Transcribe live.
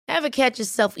Ever catch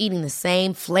yourself eating the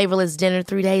same flavorless dinner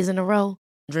 3 days in a row?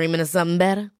 Dreaming of something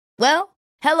better? Well,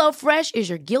 HelloFresh is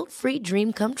your guilt-free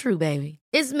dream come true, baby.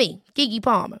 It's me, Keke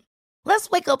Palmer. Let's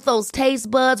wake up those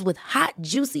taste buds with hot,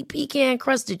 juicy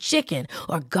pecan-crusted chicken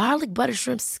or garlic butter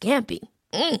shrimp scampi.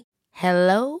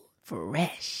 Hello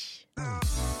Fresh.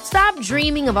 Stop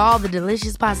dreaming of all the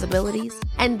delicious possibilities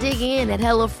and dig in at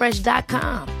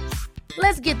HelloFresh.com.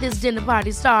 Let's get this dinner party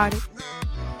started.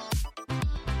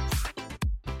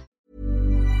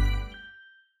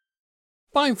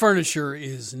 Buying furniture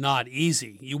is not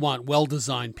easy. You want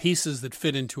well-designed pieces that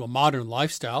fit into a modern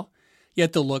lifestyle,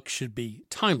 yet the look should be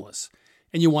timeless.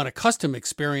 And you want a custom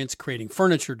experience creating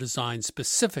furniture designed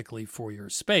specifically for your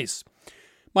space.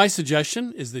 My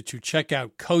suggestion is that you check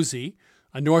out Cozy,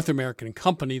 a North American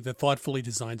company that thoughtfully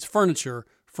designs furniture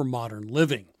for modern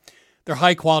living. Their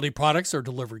high-quality products are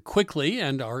delivered quickly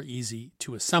and are easy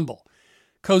to assemble.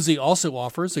 Cozy also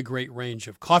offers a great range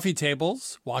of coffee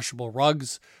tables, washable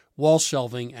rugs, wall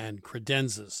shelving, and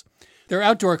credenzas. Their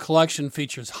outdoor collection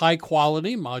features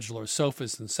high-quality modular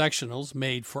sofas and sectionals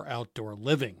made for outdoor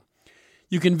living.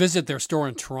 You can visit their store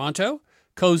in Toronto.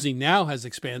 Cozy now has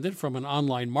expanded from an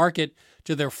online market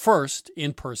to their first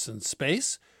in-person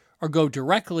space, or go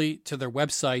directly to their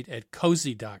website at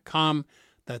cozy.com.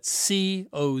 That's COZEY.com.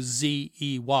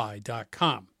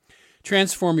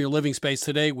 Transform your living space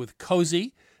today with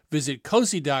Cozy. Visit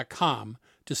cozy.com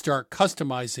to start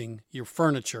customizing your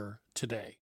furniture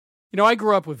today. You know, I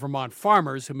grew up with Vermont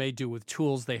farmers who made do with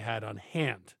tools they had on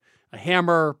hand. A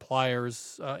hammer,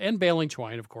 pliers, and baling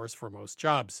twine, of course, for most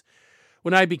jobs.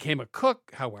 When I became a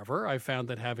cook, however, I found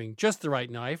that having just the right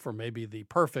knife or maybe the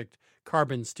perfect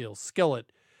carbon steel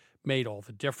skillet made all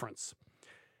the difference.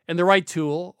 And the right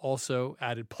tool also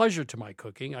added pleasure to my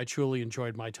cooking. I truly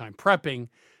enjoyed my time prepping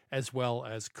as well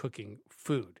as cooking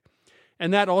food.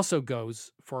 And that also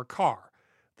goes for a car.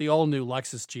 The all-new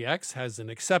Lexus GX has an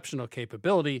exceptional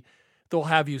capability that will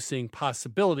have you seeing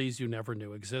possibilities you never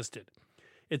knew existed.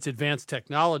 Its advanced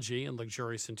technology and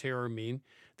luxurious interior mean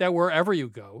that wherever you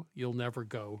go, you'll never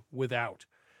go without.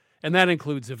 And that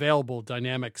includes available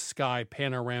dynamic sky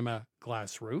panorama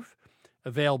glass roof,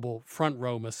 available front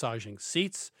row massaging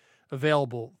seats,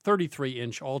 available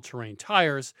 33-inch all-terrain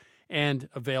tires, and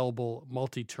available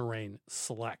multi-terrain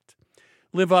select.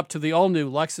 Live up to the all-new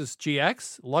Lexus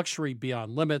GX, luxury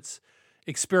beyond limits.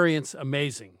 Experience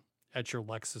amazing at your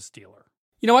Lexus dealer.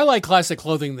 You know, I like classic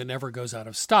clothing that never goes out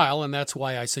of style, and that's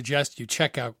why I suggest you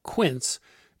check out Quince,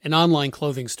 an online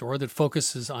clothing store that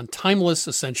focuses on timeless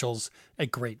essentials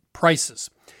at great prices.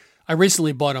 I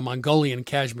recently bought a Mongolian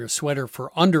cashmere sweater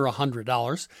for under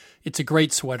 $100. It's a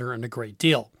great sweater and a great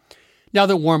deal. Now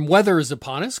that warm weather is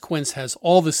upon us, Quince has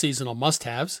all the seasonal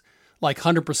must-haves, like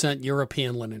 100%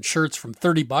 European linen shirts from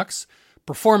 $30,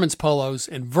 performance polos,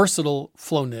 and versatile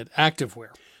flow-knit activewear.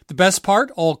 The best part,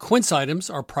 all Quince items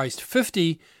are priced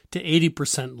 50 to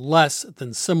 80% less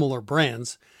than similar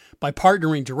brands by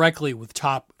partnering directly with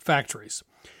top factories.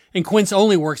 And Quince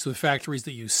only works with factories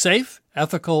that use safe,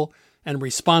 ethical, and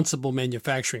responsible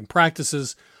manufacturing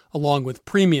practices, along with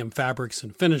premium fabrics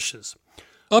and finishes.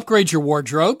 Upgrade your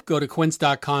wardrobe. Go to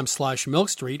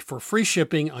quince.com/milkstreet for free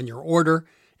shipping on your order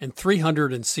and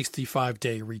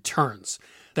 365-day returns.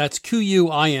 That's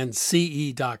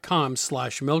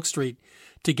QUINCE.com/milkstreet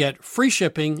to get free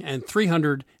shipping and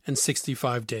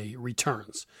 365-day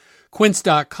returns.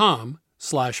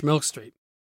 Quince.com/milkstreet.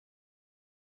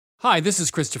 Hi, this is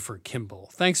Christopher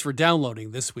Kimball. Thanks for downloading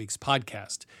this week's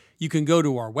podcast. You can go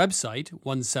to our website,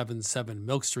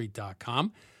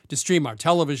 177milkstreet.com, to stream our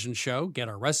television show, get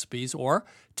our recipes, or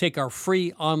take our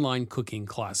free online cooking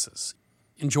classes.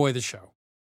 Enjoy the show.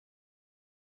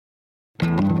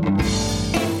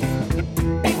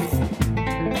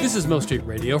 This is Milk Street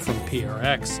Radio from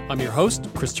PRX. I'm your host,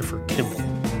 Christopher Kimball.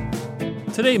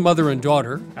 Today, mother and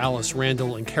daughter, Alice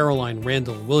Randall and Caroline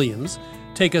Randall Williams,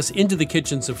 take us into the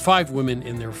kitchens of 5 women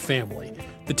in their family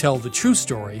to tell the true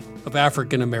story of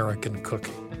African-American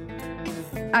cooking.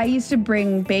 I used to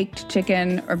bring baked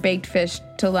chicken or baked fish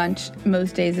to lunch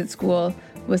most days at school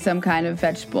with some kind of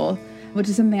vegetable, which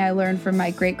is something I learned from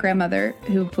my great-grandmother,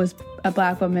 who was a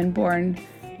Black woman born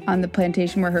on the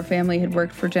plantation where her family had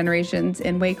worked for generations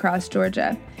in Waycross,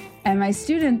 Georgia. And my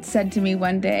student said to me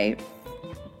one day,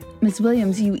 "Miss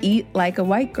Williams, you eat like a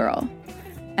white girl."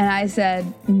 And I said,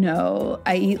 "No,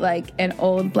 I eat like an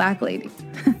old Black lady."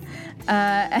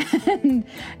 And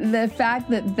the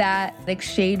fact that that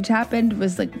exchange happened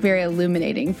was like very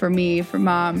illuminating for me, for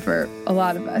Mom, for a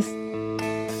lot of us.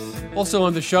 Also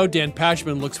on the show, Dan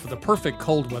Pashman looks for the perfect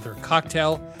cold weather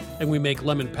cocktail, and we make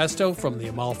lemon pesto from the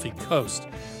Amalfi Coast.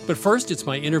 But first, it's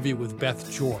my interview with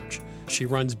Beth George. She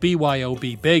runs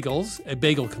BYOB Bagels, a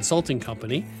bagel consulting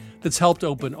company that's helped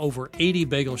open over 80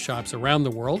 bagel shops around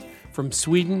the world, from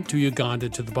Sweden to Uganda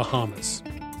to the Bahamas.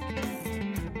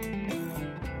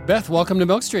 Beth, welcome to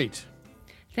Milk Street.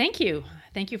 Thank you.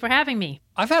 Thank you for having me.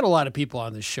 I've had a lot of people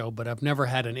on this show, but I've never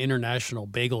had an international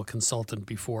bagel consultant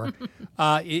before.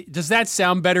 Does that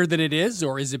sound better than it is,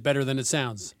 or is it better than it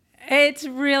sounds? It's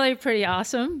really pretty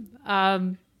awesome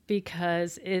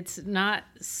because it's not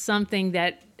something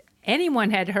that anyone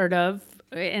had heard of,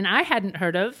 and I hadn't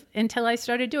heard of until I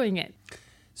started doing it.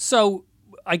 So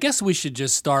I guess we should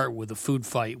just start with a food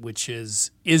fight, which is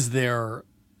there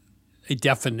a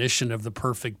definition of the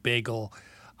perfect bagel?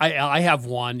 I have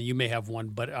one, you may have one,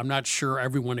 but I'm not sure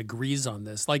everyone agrees on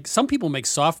this. Like, some people make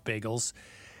soft bagels,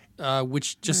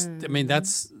 which just, I mean,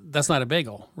 that's not a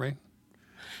bagel, right?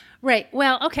 Right.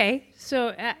 Well, okay.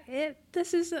 So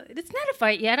it's not a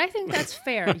fight yet. I think that's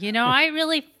fair. I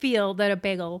really feel that a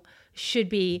bagel should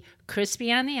be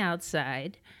crispy on the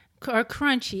outside or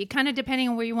crunchy, kind of depending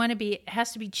on where you want to be. It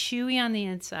has to be chewy on the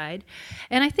inside.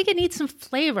 And I think it needs some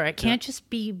flavor. It can't just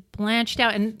be blanched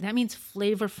out. And that means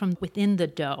flavor from within the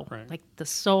dough. Right. Like the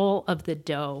soul of the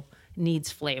dough needs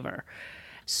flavor.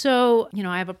 So,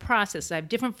 I have a process. I have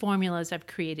different formulas I've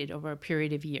created over a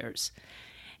period of years.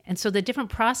 And so the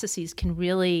different processes can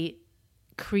really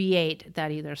create that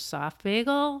either soft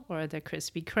bagel or the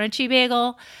crispy, crunchy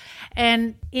bagel.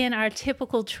 And in our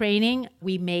typical training,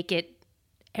 we make it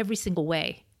every single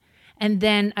way. And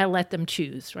then I let them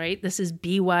choose, right? This is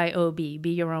BYOB, be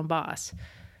your own boss.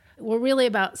 We're really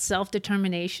about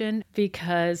self-determination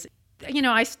because,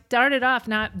 I started off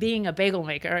not being a bagel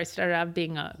maker. I started off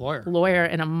being a lawyer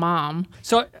and a mom.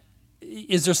 So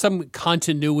is there some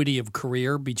continuity of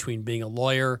career between being a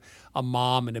lawyer, a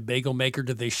mom, and a bagel maker?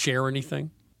 Do they share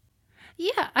anything?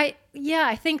 Yeah,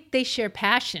 I think they share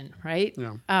passion, right?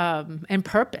 Yeah. And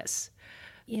purpose.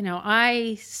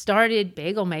 I started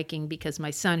bagel making because my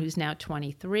son, who's now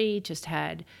 23, just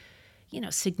had,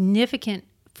 significant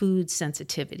food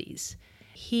sensitivities.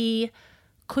 He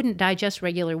couldn't digest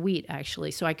regular wheat,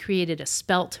 actually, so I created a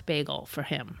spelt bagel for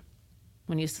him.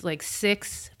 When he was like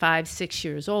 5, 6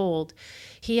 years old,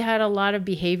 he had a lot of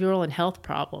behavioral and health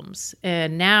problems.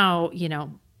 And now,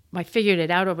 I figured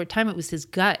it out over time. It was his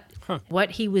gut. Huh.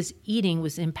 What he was eating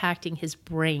was impacting his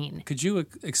brain. Could you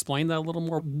explain that a little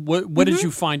more? What did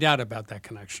you find out about that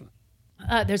connection?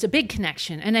 There's a big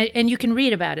connection, and you can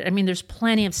read about it. I mean, there's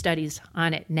plenty of studies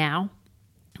on it now.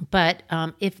 But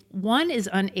if one is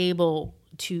unable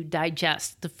to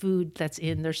digest the food that's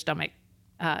in their stomach,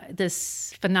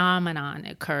 this phenomenon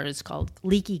occurs called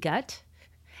leaky gut.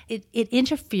 It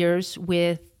interferes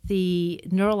with the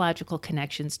neurological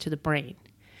connections to the brain.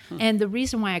 And the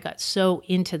reason why I got so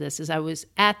into this is I was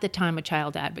at the time a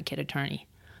child advocate attorney.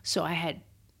 So I had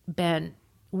been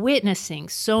witnessing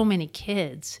so many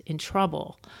kids in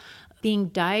trouble being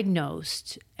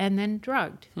diagnosed and then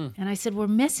drugged. And I said, we're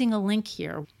missing a link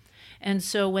here. And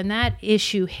so when that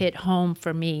issue hit home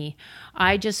for me,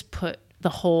 I just put the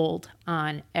hold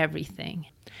on everything.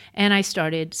 And I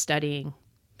started studying.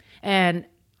 And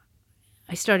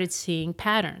I started seeing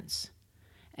patterns.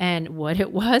 And what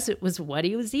it was what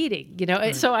he was eating,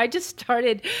 Right. So I just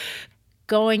started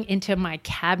going into my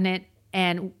cabinet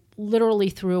and literally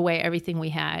threw away everything we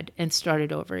had and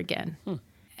started over again.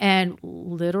 And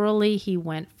literally he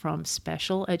went from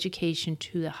special education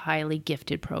to the highly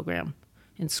gifted program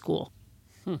in school.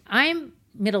 I'm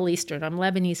Middle Eastern. I'm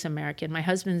Lebanese American. My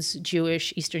husband's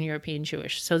Jewish, Eastern European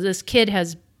Jewish. So this kid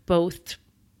has both,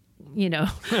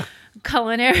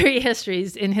 culinary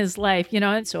histories in his life,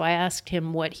 And so I asked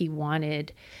him what he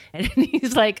wanted. And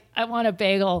he's like, I want a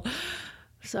bagel.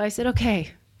 So I said,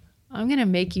 okay, I'm going to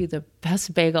make you the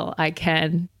best bagel I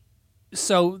can.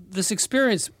 So this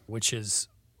experience, which is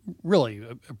really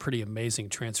a pretty amazing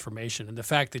transformation, and the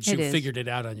fact that you figured it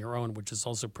out on your own, which is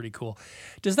also pretty cool.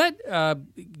 Does that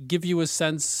give you a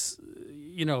sense,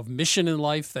 of mission in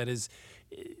life that is,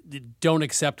 don't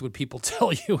accept what people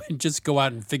tell you and just go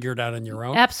out and figure it out on your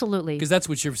own? Absolutely. Because that's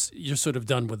what you're sort of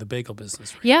done with the bagel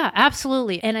business, right? Yeah,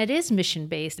 absolutely. And it is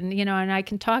mission-based. And, and I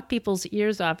can talk people's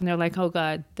ears off and they're like, oh,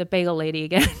 God, the bagel lady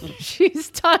again.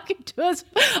 She's talking to us.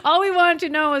 All we wanted to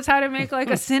know was how to make like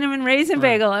a cinnamon raisin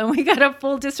bagel. And we got a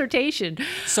full dissertation.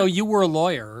 So you were a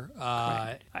lawyer.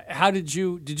 How did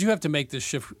you have to make this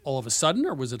shift all of a sudden,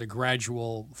 or was it a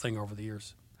gradual thing over the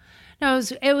years? No,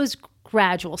 it was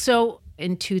gradual. So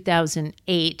in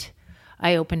 2008,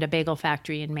 I opened a bagel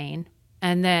factory in Maine.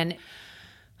 And then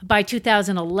by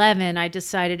 2011, I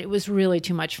decided it was really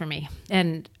too much for me.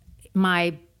 And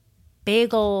my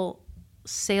bagel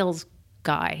sales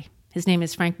guy, his name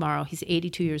is Frank Morrow. He's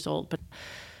 82 years old. But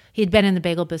He'd been in the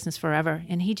bagel business forever.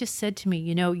 And he just said to me,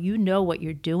 you know what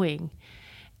you're doing.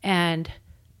 And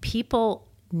people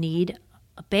need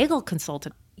a bagel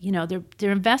consultant.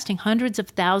 They're investing hundreds of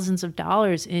thousands of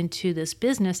dollars into this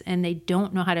business, and they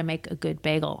don't know how to make a good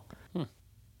bagel.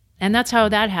 And that's how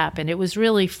that happened. It was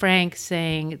really Frank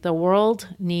saying, the world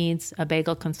needs a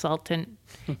bagel consultant,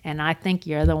 and I think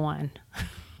you're the one.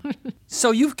 So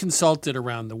you've consulted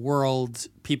around the world.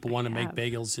 People want to make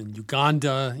bagels in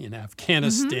Uganda, in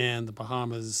Afghanistan, the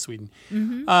Bahamas, Sweden.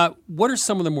 What are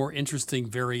some of the more interesting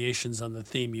variations on the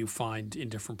theme you find in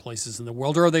different places in the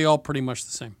world, or are they all pretty much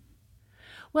the same?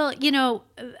 Well,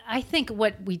 I think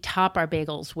what we top our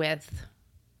bagels with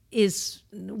is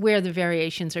where the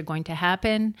variations are going to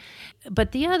happen.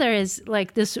 But the other is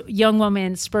like this young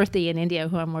woman, Spurthi in India,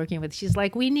 who I'm working with. She's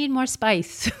like, we need more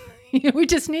spice. We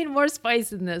just need more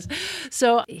spice in this.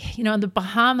 So, in the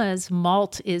Bahamas,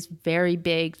 malt is very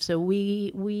big. So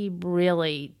we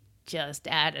really just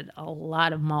added a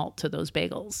lot of malt to those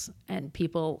bagels, and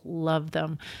people love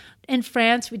them. In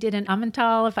France, we did an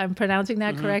Emmental, if I'm pronouncing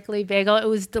that correctly, bagel. It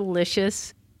was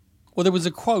delicious. Well, there was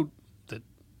a quote that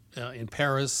in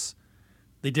Paris,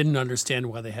 they didn't understand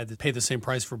why they had to pay the same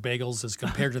price for bagels as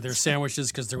compared to their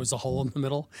sandwiches because there was a hole in the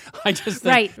middle. I just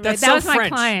think that's that was so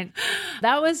French. My client.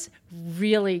 That was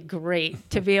really great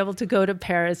to be able to go to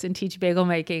Paris and teach bagel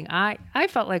making. I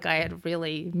felt like I had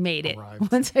really made it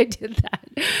once I did that.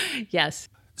 Yes.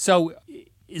 So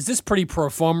is this pretty pro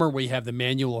forma where you have the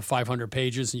manual of 500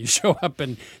 pages and you show up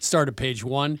and start at page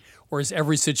 1? Or is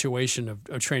every situation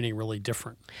of training really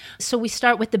different? So we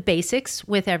start with the basics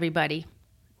with everybody.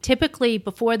 Typically,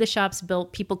 before the shop's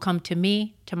built, people come to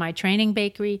me, to my training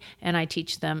bakery, and I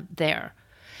teach them there.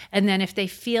 And then if they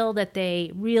feel that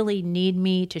they really need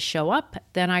me to show up,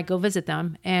 then I go visit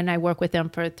them, and I work with them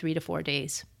for 3 to 4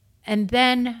 days. And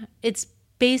then it's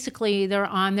basically they're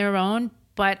on their own,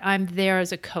 but I'm there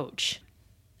as a coach.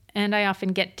 And I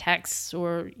often get texts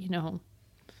or,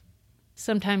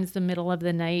 sometimes the middle of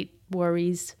the night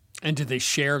worries. And do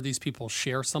these people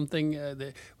share something?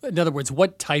 In other words,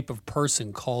 what type of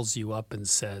person calls you up and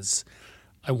says,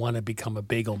 I want to become a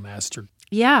bagel master?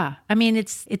 Yeah. I mean,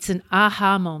 it's an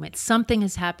aha moment. Something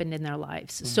has happened in their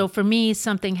lives. So for me,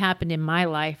 something happened in my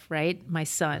life, right? My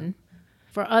son.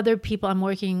 For other people, I'm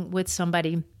working with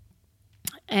somebody,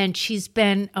 and she's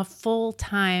been a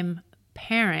full-time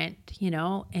parent,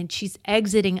 and she's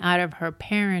exiting out of her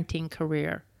parenting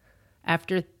career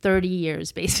after 30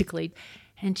 years, basically.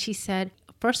 And she said,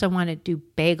 first, I want to do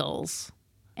bagels,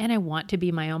 and I want to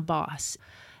be my own boss.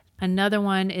 Another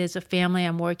one is a family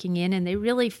I'm working in, and they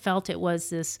really felt it was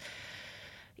this,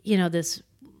 this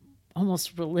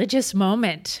almost religious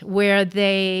moment where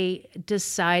they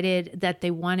decided that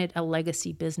they wanted a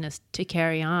legacy business to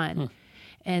carry on.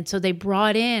 And so they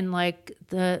brought in like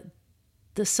the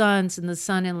sons and the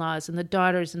son-in-laws and the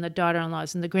daughters and the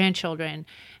daughter-in-laws and the grandchildren,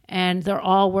 and they're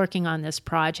all working on this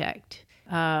project.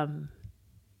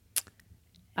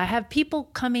 I have people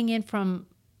coming in from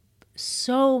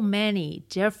so many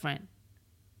different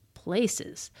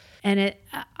places. And this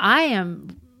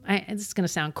is going to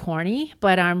sound corny,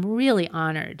 but I'm really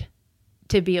honored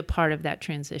to be a part of that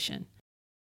transition.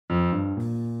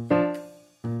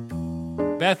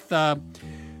 Beth,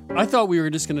 I thought we were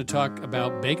just going to talk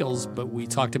about bagels, but we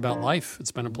talked about life.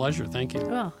 It's been a pleasure. Thank you.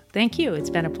 Well, thank you. It's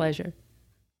been a pleasure.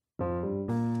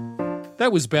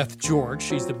 That was Beth George.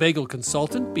 She's the bagel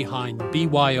consultant behind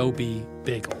BYOB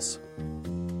Bagels.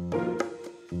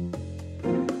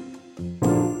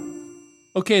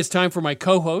 Okay, it's time for my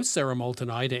co-host, Sarah Moult,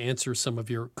 and I to answer some of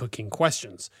your cooking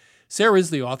questions. Sarah is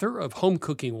the author of Home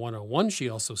Cooking 101. She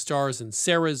also stars in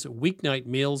Sarah's Weeknight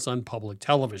Meals on public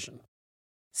television.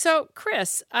 So,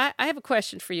 Chris, I have a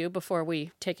question for you before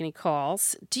we take any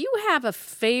calls. Do you have a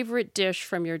favorite dish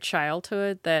from your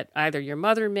childhood that either your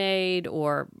mother made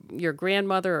or your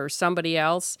grandmother or somebody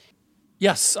else?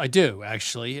 Yes, I do,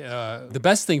 actually. The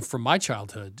best thing from my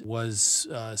childhood was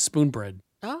spoon bread.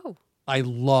 Oh. I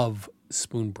love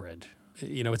spoon bread.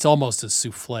 It's almost a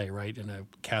souffle, right, in a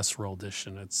casserole dish,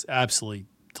 and it's absolutely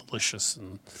delicious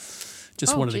and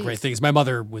just one of the great things. My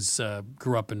mother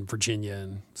grew up in Virginia,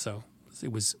 and so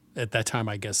it was, at that time,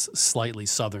 I guess, slightly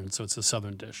Southern, so it's a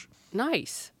Southern dish.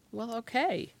 Nice. Well,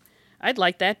 okay. I'd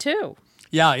like that, too.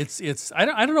 Yeah, it's. I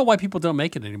don't know why people don't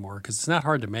make it anymore, because it's not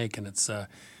hard to make, and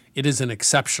it is an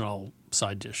exceptional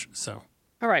side dish. So.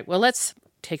 All right, well, let's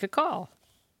take a call.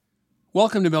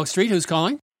 Welcome to Milk Street. Who's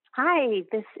calling? Hi,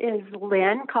 this is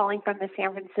Lynn calling from the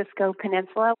San Francisco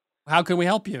Peninsula. How can we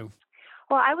help you?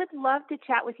 Well, I would love to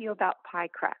chat with you about pie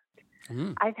crust.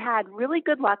 I've had really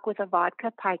good luck with a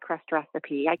vodka pie crust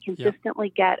recipe. I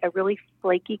consistently get a really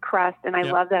flaky crust, and I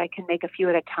love that I can make a few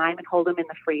at a time and hold them in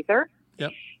the freezer.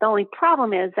 Yep. The only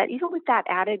problem is that even with that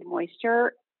added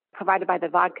moisture provided by the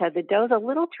vodka, the dough's a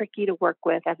little tricky to work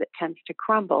with as it tends to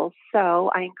crumble. So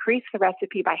I increase the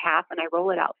recipe by half and I roll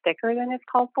it out thicker than it's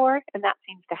called for, and that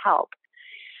seems to help.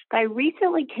 But I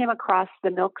recently came across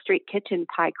the Milk Street Kitchen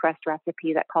pie crust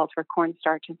recipe that calls for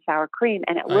cornstarch and sour cream,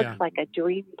 and it looks like a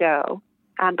dream dough.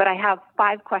 But I have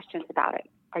 5 questions about it.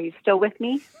 Are you still with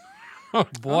me? Oh,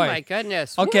 boy. Oh, my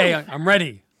goodness. Okay, Woo. I'm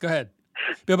ready. Go ahead.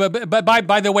 But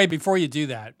by the way, before you do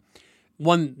that,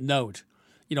 one note.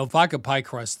 Vodka pie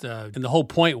crust, and the whole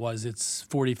point was it's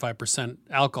 45%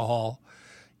 alcohol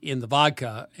in the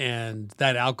vodka, and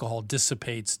that alcohol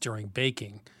dissipates during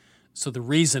baking. So the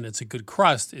reason it's a good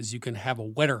crust is you can have a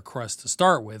wetter crust to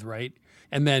start with, right?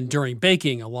 And then during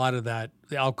baking, a lot of the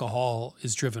alcohol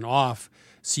is driven off,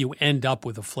 so you end up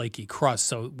with a flaky crust.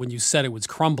 So when you said it was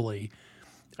crumbly,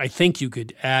 I think you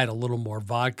could add a little more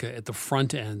vodka at the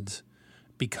front end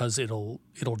because it'll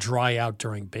dry out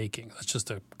during baking. That's just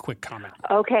a quick comment.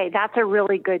 Okay, that's a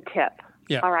really good tip.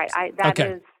 Yeah. All right,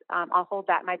 I'll hold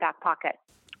that in my back pocket.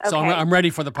 Okay. So I'm ready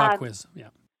for the pop quiz. Yeah.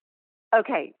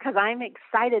 Okay, because I'm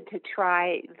excited to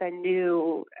try the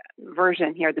new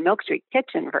version here, the Milk Street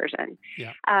Kitchen version.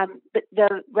 Yeah. But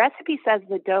the recipe says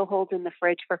the dough holds in the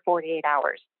fridge for 48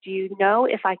 hours. Do you know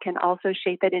if I can also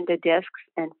shape it into discs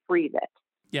and freeze it?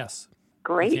 Yes.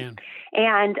 Great. You can.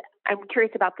 And I'm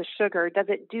curious about the sugar. Does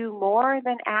it do more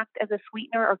than act as a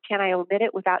sweetener, or can I omit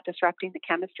it without disrupting the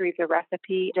chemistry of the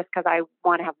recipe just because I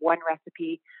want to have one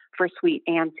recipe for sweet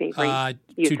and savory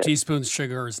uses? 2 teaspoons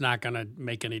sugar is not going to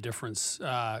make any difference.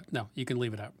 No, you can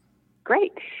leave it out.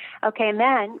 Great. Okay, and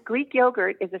then Greek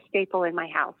yogurt is a staple in my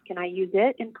house. Can I use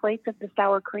it in place of the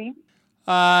sour cream?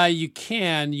 You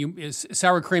can.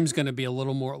 Sour cream is going to be a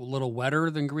little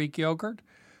wetter than Greek yogurt.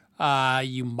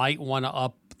 You might want to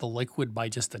up the liquid by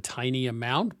just a tiny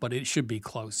amount, but it should be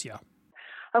close, yeah.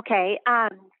 Okay.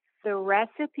 The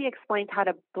recipe explains how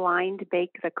to blind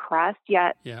bake the crust,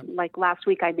 yet like last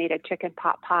week I made a chicken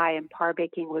pot pie and par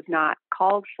baking was not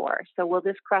called for. So will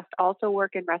this crust also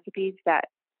work in recipes that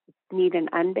need an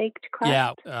unbaked crust?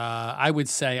 Yeah, I would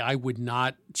say I would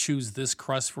not choose this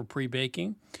crust for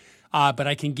pre-baking, but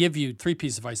I can give you 3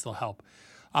 pieces of advice that'll help.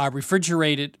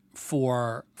 Refrigerate it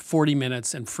for 40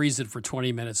 minutes and freeze it for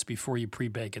 20 minutes before you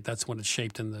pre-bake it. That's when it's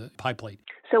shaped in the pie plate.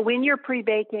 So when you're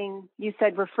pre-baking, you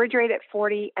said refrigerate at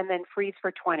 40 and then freeze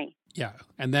for 20. Yeah,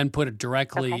 and then put it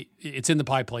directly, it's in the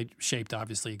pie plate shaped,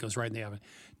 obviously. It goes right in the oven.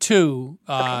 2,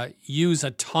 use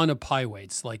a ton of pie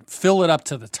weights. Like fill it up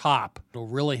to the top. It'll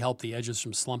really help the edges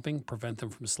from slumping, prevent them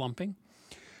from slumping.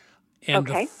 And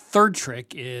the third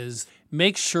trick is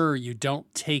make sure you don't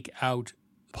take out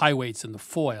pie weights in the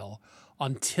foil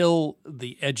until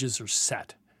the edges are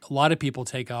set. A lot of people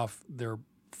take off their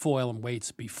foil and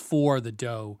weights before the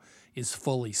dough is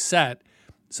fully set,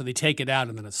 so they take it out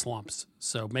and then it slumps.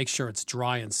 So make sure it's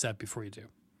dry and set before you do.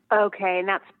 Okay, and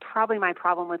that's probably my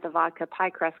problem with the vodka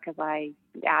pie crust because I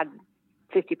add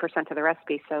 50% of the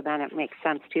recipe, so then it makes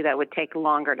sense too that it would take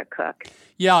longer to cook.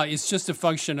 Yeah, it's just a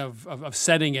function of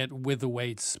setting it with the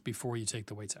weights before you take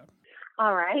the weights out.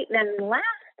 All right, then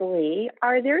lastly,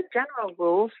 are there general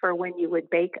rules for when you would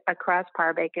bake a crust,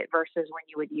 par bake it, versus when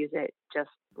you would use it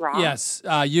just raw? Yes.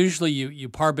 Usually you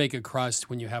par bake a crust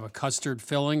when you have a custard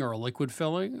filling or a liquid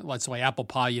filling. That's why apple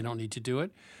pie, you don't need to do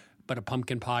it, but a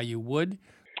pumpkin pie you would.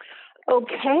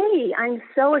 Okay, I'm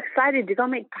so excited to go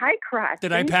make pie crust.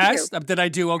 Did I pass? Did I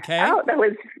do okay? Oh, that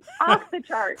was off the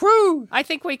chart. Woo! I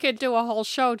think we could do a whole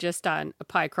show just on a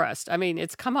pie crust. I mean,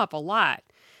 it's come up a lot.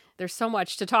 There's so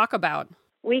much to talk about.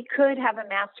 We could have a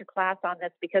master class on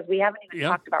this because we haven't even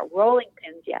talked about rolling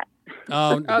pins yet.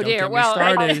 Oh, don't dear. Get me I'll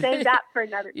started. save that for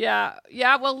another Yeah.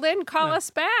 Well, Lynn, call us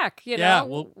back,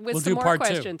 we'll with do some more part 2.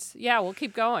 questions. Yeah, we'll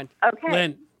keep going. Okay.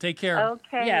 Lynn, take care.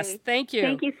 Okay. Yes, thank you.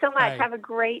 Thank you so much. Bye. Have a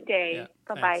great day. Yeah,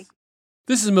 Bye-bye. thanks.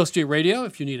 This is Milk Street Radio.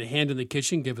 If you need a hand in the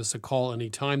kitchen, give us a call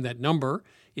anytime. That number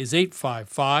is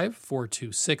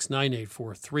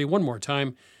 855-426-9843. One more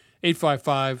time,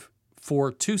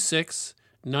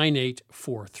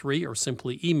 855-426-9843, or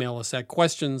simply email us at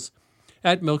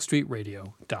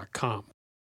questions@milkstreetradio.com.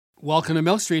 Welcome to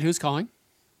Milk Street. Who's calling?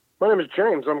 My name is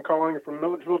James. I'm calling from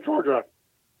Milledgeville, Georgia.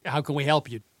 How can we help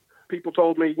you? People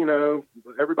told me,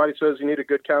 everybody says you need a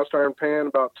good cast iron pan.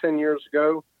 About 10 years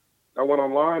ago, I went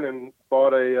online and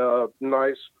bought a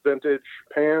nice vintage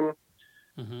pan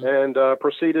and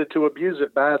proceeded to abuse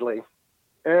it badly.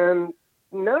 And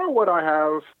now what I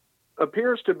have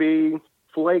appears to be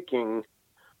flaking.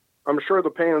 I'm sure the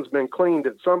pan's been cleaned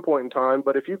at some point in time,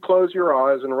 but if you close your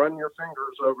eyes and run your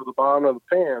fingers over the bottom of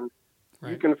the pan,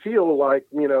 you can feel like,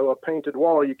 a painted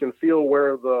wall. You can feel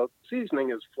where the seasoning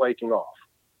is flaking off.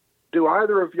 Do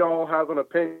either of y'all have an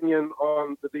opinion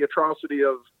on the atrocity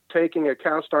of taking a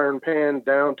cast iron pan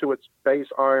down to its base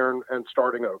iron and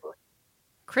starting over?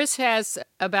 Chris has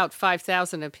about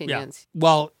 5,000 opinions. Yeah.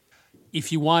 Well,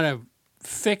 if you want to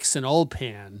fix an old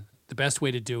pan, the best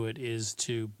way to do it is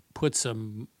to put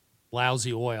some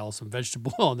lousy oil, some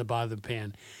vegetable oil in the bottom of the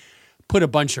pan, put a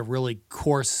bunch of really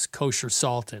coarse kosher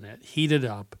salt in it, heat it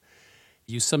up,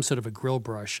 use some sort of a grill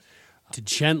brush to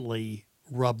gently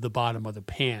rub the bottom of the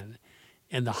pan.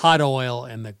 And the hot oil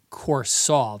and the coarse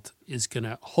salt is going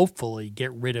to hopefully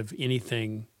get rid of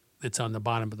anything that's on the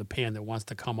bottom of the pan that wants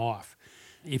to come off.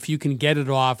 If you can get it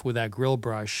off with that grill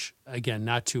brush, again,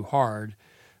 not too hard,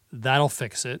 that'll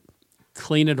fix it.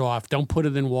 Clean it off. Don't put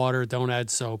it in water. Don't add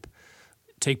soap.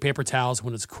 Take paper towels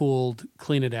when it's cooled.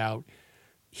 Clean it out.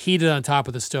 Heat it on top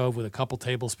of the stove with a couple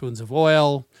tablespoons of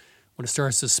oil. When it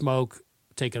starts to smoke,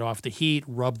 take it off the heat.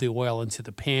 Rub the oil into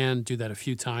the pan. Do that a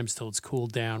few times till it's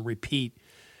cooled down. Repeat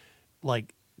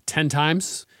like 10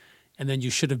 times, and then you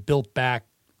should have built back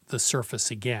the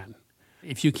surface again.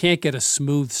 If you can't get a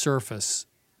smooth surface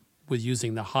with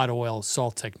using the hot oil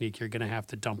salt technique, you're going to have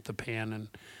to dump the pan and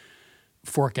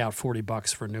fork out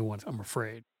 $40 for a new one, I'm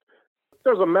afraid.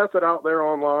 There's a method out there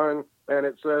online, and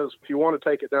it says if you want to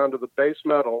take it down to the base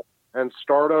metal and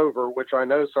start over, which I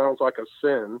know sounds like a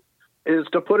sin, is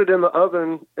to put it in the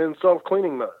oven in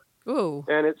self-cleaning mode. Ooh.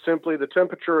 And it's simply the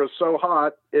temperature is so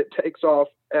hot, it takes off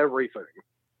everything.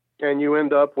 And you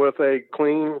end up with a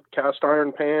clean cast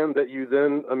iron pan that you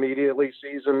then immediately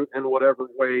season in whatever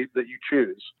way that you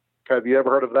choose. Have you ever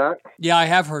heard of that? Yeah, I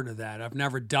have heard of that. I've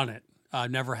never done it.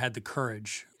 Never had the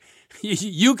courage.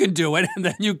 You can do it, and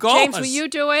then you call James, us. will you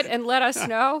do it and let us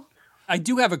know? I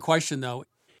do have a question, though.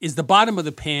 Is the bottom of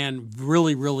the pan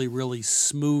really, really, really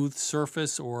smooth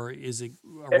surface, or is it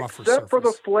a rougher surface? Except for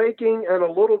the flaking and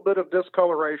a little bit of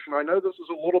discoloration. I know this is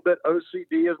a little bit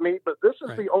OCD of me, but this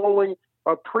is the only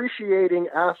appreciating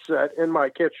asset in my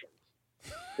kitchen.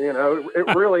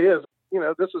 It really is.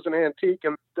 This is an antique,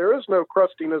 and there is no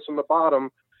crustiness in the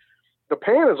bottom. The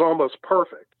pan is almost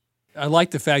perfect. I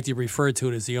like the fact you referred to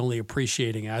it as the only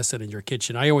appreciating asset in your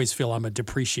kitchen. I always feel I'm a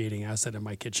depreciating asset in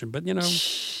my kitchen, but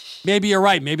maybe you're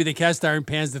right. Maybe the cast iron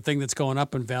pan's the thing that's going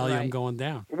up in value and going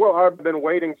down. Well, I've been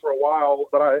waiting for a while,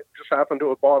 but I just happened to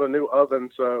have bought a new oven,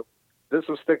 so this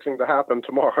is fixing to happen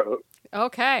tomorrow.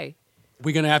 Okay.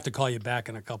 We're going to have to call you back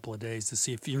in a couple of days to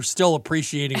see if you're still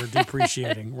appreciating or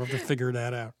depreciating. We'll have to figure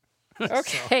that out.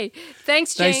 Okay.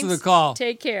 Thanks, James. Thanks for the call.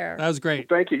 Take care. That was great.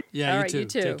 Thank you. Yeah, All right, you you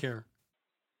too. Take care.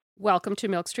 Welcome to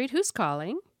Milk Street. Who's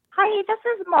calling? Hi, this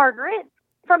is Margaret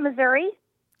from Missouri.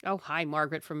 Oh, hi,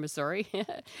 Margaret from Missouri.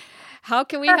 How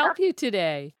can we help you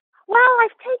today? Well,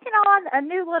 I've taken on a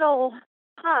new little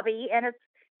hobby, and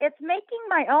it's making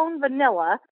my own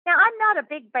vanilla. Now, I'm not a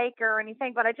big baker or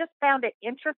anything, but I just found it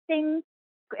interesting,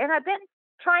 and I've been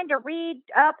trying to read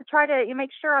up, try to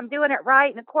make sure I'm doing it right.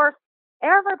 And of course,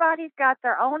 everybody's got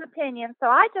their own opinion, so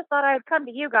I just thought I would come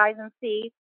to you guys and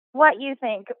see what you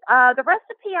think. The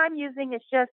recipe I'm using is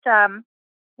just 1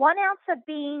 ounce of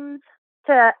beans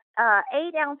to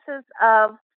 8 ounces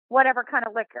of whatever kind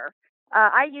of liquor.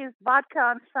 I use vodka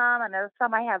on some, and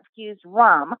some I have used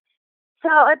rum. So,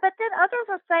 but then others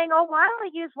are saying, oh, why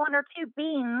don't we use 1 or 2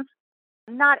 beans,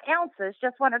 not ounces,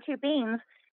 just 1 or 2 beans.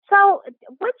 So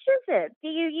which is it? Do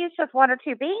you use just 1 or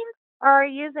 2 beans? Or are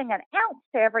you using an ounce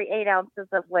to every 8 ounces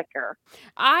of liquor?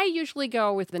 I usually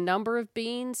go with the number of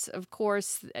beans. Of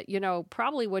course,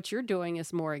 probably what you're doing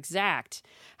is more exact.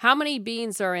 How many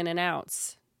beans are in an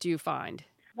ounce, do you find?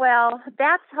 Well,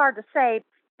 that's hard to say.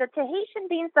 The Tahitian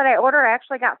beans that I ordered, I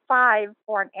actually got 5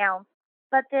 for an ounce.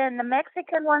 But then the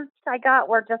Mexican ones I got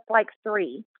were just like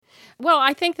 3. Well,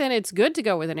 I think then it's good to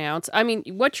go with an ounce. I mean,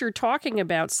 what you're talking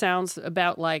about sounds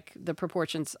about like the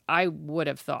proportions I would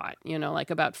have thought, like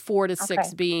about 4 to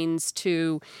 6 beans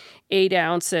to 8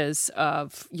 ounces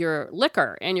of your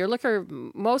liquor. And your liquor,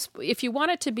 if you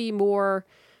want it to be more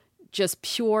just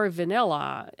pure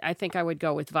vanilla, I think I would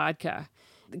go with vodka,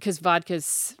 because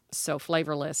vodka's so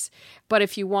flavorless. But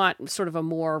if you want sort of a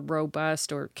more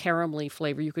robust or caramelly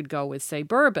flavor, you could go with, say,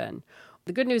 bourbon.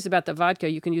 The good news about the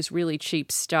vodka, you can use really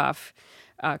cheap stuff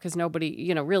because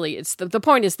nobody, really, it's the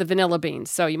point is the vanilla beans.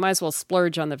 So you might as well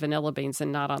splurge on the vanilla beans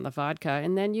and not on the vodka.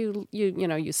 And then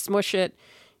you smush it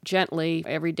gently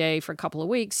every day for a couple of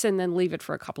weeks and then leave it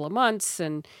for a couple of months.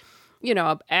 And,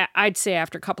 I'd say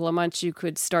after a couple of months, you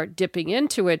could start dipping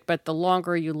into it. But the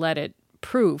longer you let it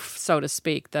proof, so to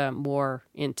speak, the more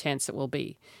intense it will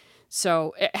be.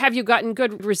 So have you gotten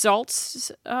good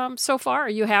results so far? Are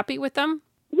you happy with them?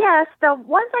 Yes, the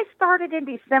ones I started in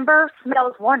December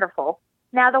smells wonderful.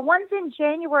 Now, the ones in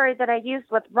January that I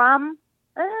used with rum,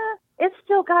 it's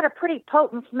still got a pretty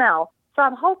potent smell. So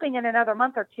I'm hoping in another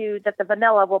month or two that the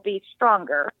vanilla will be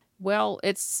stronger. Well,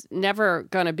 it's never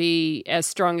going to be as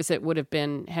strong as it would have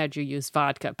been had you used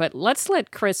vodka. But let's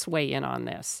let Chris weigh in on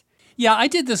this. Yeah, I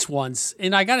did this once,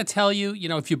 and I got to tell you,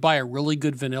 if you buy a really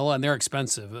good vanilla, and they're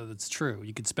expensive, it's true.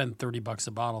 You could spend $30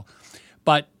 a bottle.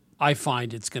 But I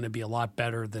find it's going to be a lot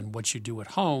better than what you do at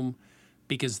home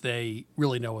because they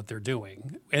really know what they're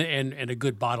doing, and a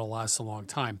good bottle lasts a long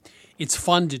time. It's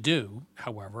fun to do,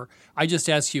 however. I just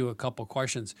asked you a couple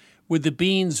questions. Were the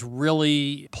beans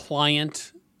really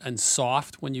pliant and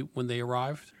soft when they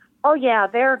arrived? Oh, yeah,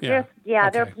 they're Yeah. Okay.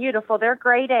 they're beautiful. They're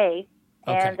grade A,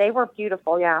 and they were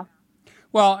beautiful, yeah.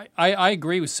 Well, I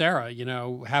agree with Sarah.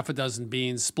 Half a dozen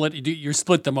beans, you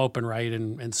split them open, right,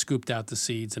 and scooped out the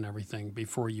seeds and everything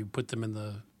before you put them in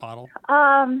the bottle?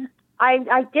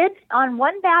 I did, on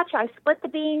one batch, I split the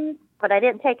beans, but I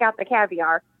didn't take out the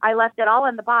caviar. I left it all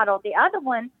in the bottle. The other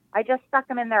one, I just stuck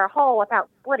them in their whole without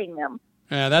splitting them.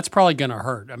 Yeah, that's probably going to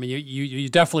hurt. I mean, you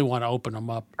definitely want to open them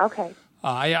up. Okay.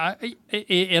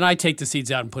 I take the seeds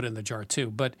out and put it in the jar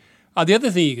too, but the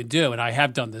other thing you can do, and I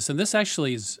have done this, and this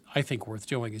actually is, I think, worth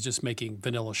doing, is just making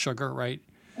vanilla sugar, right?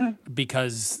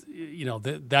 Because,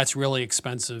 that's really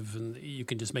expensive, and you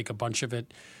can just make a bunch of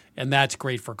it, and that's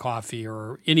great for coffee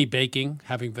or any baking,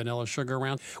 having vanilla sugar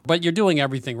around. But you're doing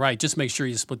everything right. Just make sure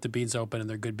you split the beans open, and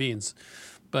they're good beans.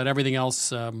 But everything else,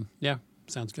 sounds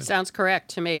good. Sounds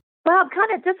correct to me. Well, I'm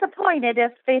kind of disappointed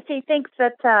if he thinks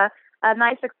that a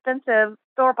nice, expensive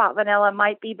store-bought vanilla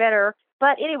might be better.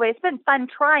 But anyway, it's been fun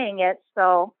trying it,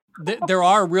 so. There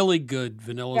are really good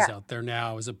vanillas out there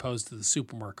now as opposed to the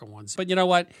supermarket ones. But you know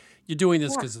what? You're doing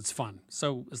this because it's fun.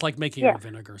 So it's like making your own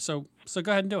vinegar. So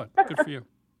go ahead and do it. Good for you.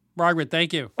 Margaret,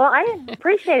 thank you. Well, I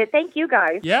appreciate it. Thank you,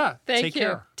 guys. Yeah. Thank take you.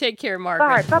 care. Take care, Margaret.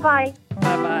 All right, bye-bye.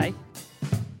 Bye-bye.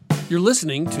 You're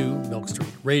listening to Milk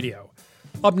Street Radio.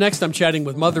 Up next, I'm chatting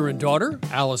with mother and daughter,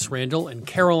 Alice Randall and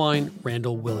Caroline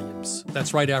Randall Williams.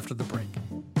 That's right after the break.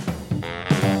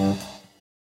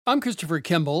 I'm Christopher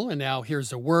Kimball, and now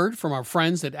here's a word from our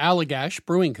friends at Allagash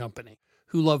Brewing Company,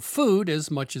 who love food as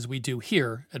much as we do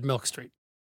here at Milk Street.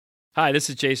 Hi, this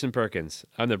is Jason Perkins.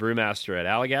 I'm the brewmaster at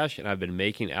Allagash, and I've been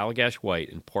making Allagash White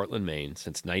in Portland, Maine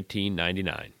since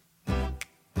 1999.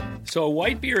 So a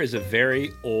white beer is a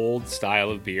very old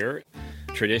style of beer.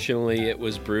 Traditionally, it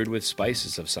was brewed with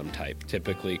spices of some type,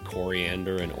 typically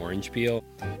coriander and orange peel.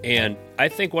 And I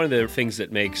think one of the things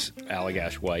that makes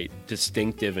Allagash White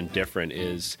distinctive and different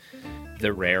is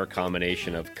the rare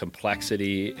combination of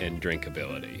complexity and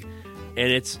drinkability.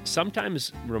 And it's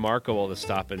sometimes remarkable to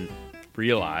stop and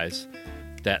realize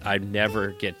that I never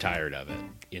get tired of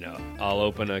it. I'll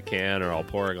open a can or I'll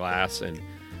pour a glass, and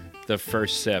the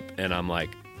first sip, and I'm like,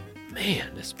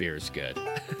 man, this beer is good.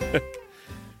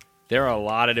 There are a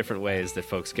lot of different ways that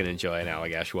folks can enjoy an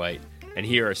Allagash White, and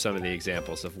here are some of the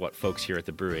examples of what folks here at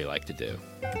the brewery like to do.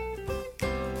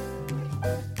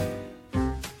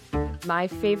 My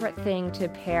favorite thing to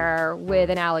pair with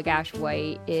an Allagash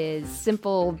White is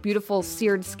simple, beautiful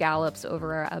seared scallops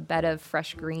over a bed of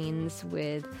fresh greens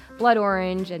with blood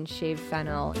orange and shaved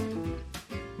fennel.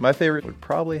 My favorite would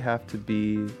probably have to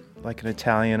be like an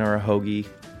Italian or a hoagie,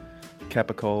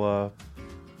 capicola,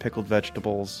 pickled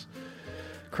vegetables,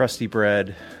 crusty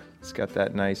bread. It's got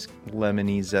that nice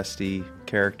lemony, zesty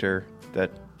character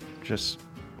that just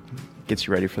gets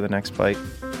you ready for the next bite.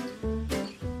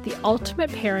 The ultimate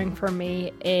pairing for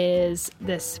me is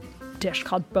this dish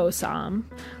called Bossam,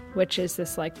 which is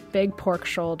this big pork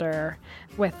shoulder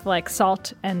with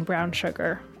salt and brown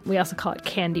sugar. We also call it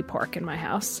candy pork in my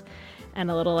house, and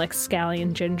a little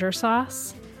scallion ginger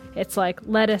sauce. It's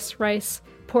lettuce, rice,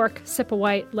 pork, sip of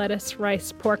white, lettuce,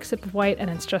 rice, pork, sip of white, and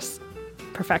it's just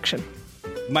perfection.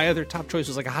 My other top choice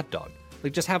was a hot dog.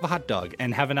 Just have a hot dog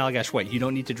and have an Allagash White. You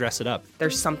don't need to dress it up.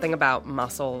 There's something about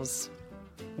mussels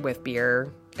with beer,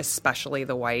 especially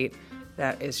the white,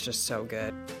 that is just so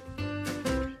good.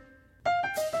 I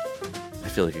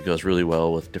feel like it goes really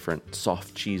well with different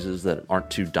soft cheeses that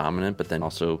aren't too dominant, but then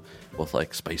also with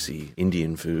spicy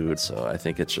Indian food. So I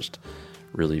think it's just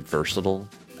really versatile.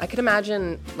 I could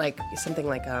imagine something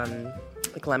like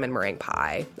lemon meringue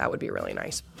pie. That would be really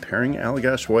nice. Pairing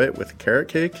Allagash White with carrot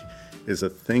cake is a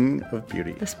thing of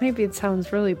beauty. This maybe it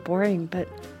sounds really boring, but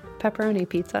pepperoni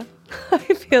pizza. I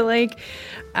feel like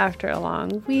after a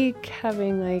long week,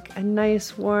 having a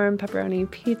nice warm pepperoni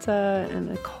pizza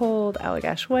and a cold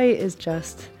Allagash White is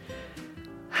just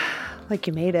like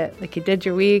you made it. You did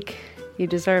your week, You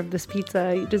deserve this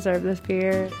pizza. You deserve this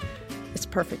beer. It's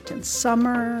perfect in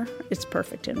summer. It's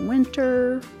perfect in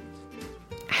winter.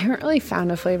 I haven't really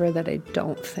found a flavor that I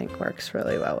don't think works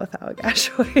really well with Allagash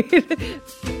White.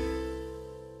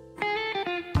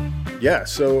 Yeah,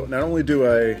 so not only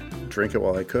do I drink it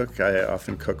while I cook, I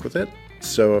often cook with it.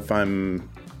 So if I'm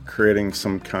creating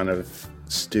some kind of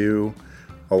stew,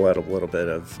 I'll add a little bit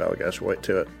of Allagash White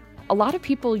to it. A lot of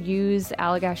people use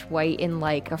Allagash White in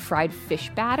like a fried fish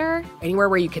batter. Anywhere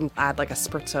where you can add like a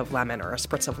spritz of lemon or a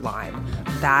spritz of lime,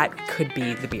 that could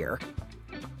be the beer.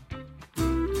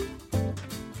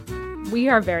 We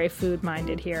are very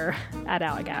food-minded here at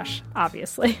Allagash,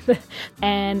 obviously.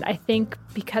 And I think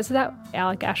because of that,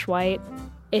 Allagash White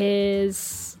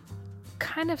is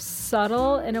kind of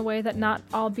subtle in a way that not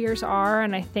all beers are,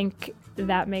 and I think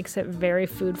that makes it very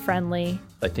food-friendly.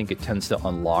 I think it tends to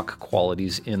unlock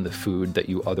qualities in the food that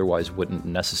you otherwise wouldn't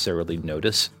necessarily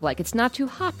notice. Like it's not too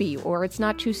hoppy or it's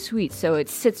not too sweet, so it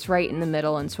sits right in the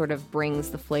middle and sort of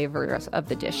brings the flavors of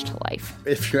the dish to life.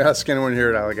 If you ask anyone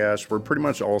here at Allagash, we're pretty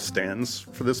much all stands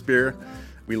for this beer.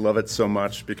 We love it so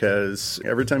much because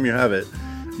every time you have it,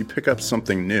 you pick up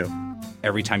something new.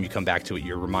 Every time you come back to it,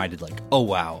 you're reminded like, oh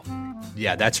wow,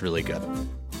 yeah, that's really good.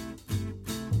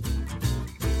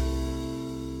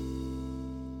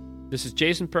 This is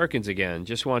Jason Perkins again.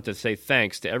 Just want to say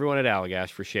thanks to everyone at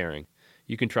Allagash for sharing.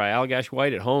 You can try Allagash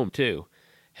White at home, too.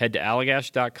 Head to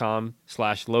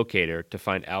allagash.com/locator to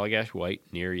find Allagash White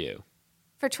near you.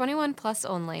 For 21 plus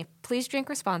only, please drink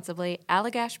responsibly.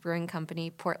 Allagash Brewing Company,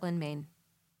 Portland, Maine.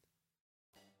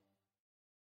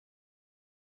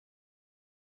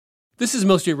 This is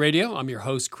Milk Street Radio. I'm your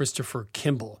host, Christopher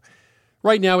Kimball.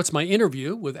 Right now, it's my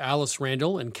interview with Alice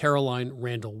Randall and Caroline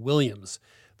Randall Williams.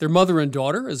 They're mother and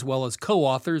daughter, as well as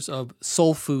co-authors of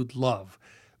Soul Food Love,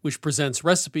 which presents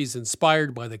recipes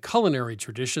inspired by the culinary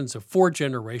traditions of 4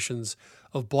 generations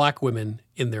of Black women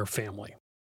in their family.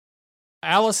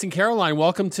 Alice and Caroline,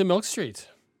 welcome to Milk Street.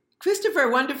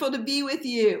 Christopher, wonderful to be with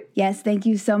you. Yes, thank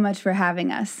you so much for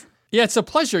having us. Yeah, it's a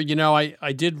pleasure. You know,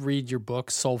 I did read your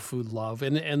book, Soul Food Love,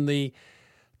 and the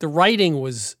writing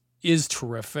is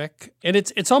terrific, and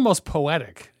it's almost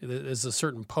poetic. There's a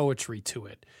certain poetry to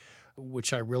it,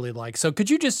 which I really like. So could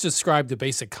you just describe the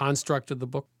basic construct of the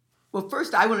book? Well,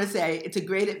 first, I want to say it's a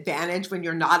great advantage when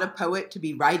you're not a poet to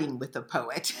be writing with a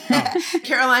poet. Oh.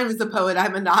 Caroline was a poet.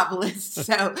 I'm a novelist.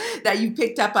 So that you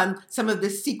picked up on some of the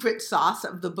secret sauce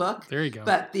of the book. There you go.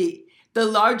 But the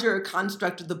larger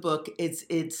construct of the book is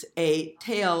it's a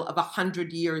tale of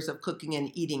 100 years of cooking and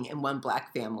eating in one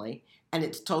Black family. And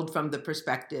it's told from the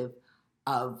perspective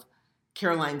of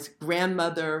Caroline's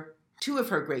grandmother, 2 of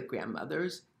her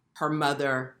great-grandmothers, her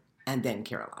mother, and then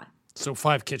Caroline. So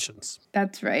 5 kitchens.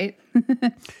 That's right.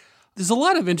 There's a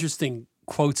lot of interesting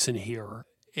quotes in here,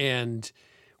 and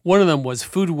one of them was,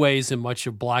 "Foodways in much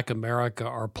of Black America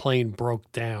are plain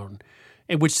broke down,"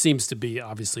 and which seems to be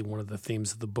obviously one of the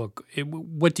themes of the book.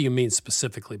 What do you mean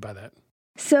specifically by that?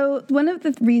 So one of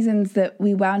the reasons that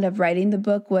we wound up writing the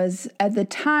book was, at the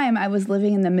time, I was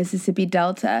living in the Mississippi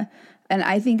Delta, and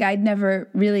I think I'd never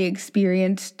really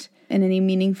experienced in any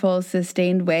meaningful,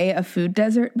 sustained way a food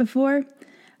desert before.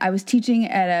 I was teaching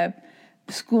at a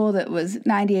school that was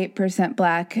 98%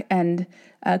 Black, and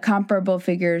comparable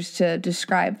figures to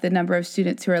describe the number of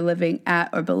students who are living at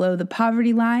or below the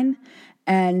poverty line.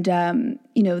 And,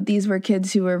 these were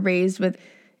kids who were raised with,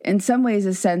 in some ways,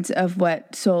 a sense of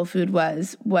what soul food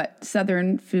was, what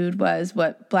Southern food was,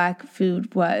 what Black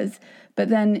food was. But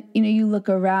then, you look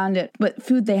around at what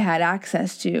food they had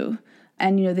access to.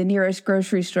 And, the nearest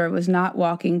grocery store was not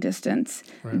walking distance.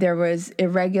 Right. There was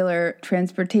irregular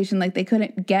transportation. Like, they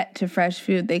couldn't get to fresh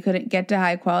food. They couldn't get to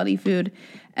high quality food.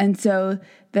 And so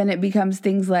then it becomes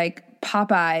things like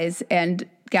Popeyes and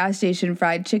gas station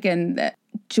fried chicken that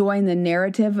join the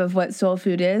narrative of what soul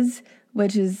food is,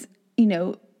 which is,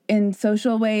 in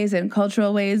social ways and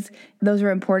cultural ways, those are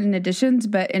important additions.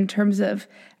 But in terms of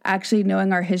actually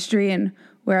knowing our history and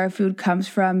where our food comes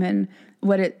from and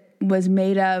what it was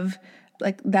made of,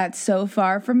 like, that's so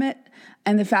far from it.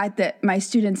 And the fact that my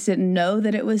students didn't know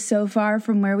that it was so far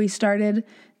from where we started,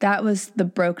 that was the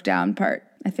broke down part,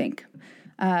 I think.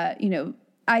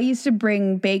 I used to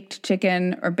bring baked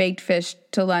chicken or baked fish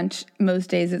to lunch most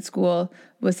days at school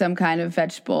with some kind of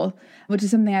vegetable, which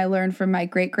is something I learned from my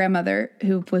great-grandmother,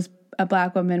 who was a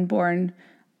Black woman born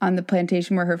on the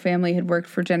plantation where her family had worked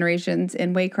for generations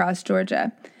in Waycross,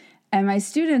 Georgia. And my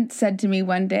student said to me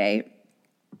one day,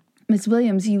 "Miss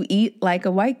Williams, you eat like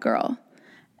a white girl."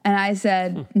 And I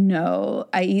said, "No,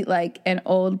 I eat like an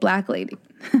old Black lady."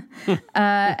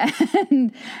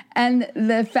 And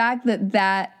the fact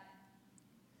that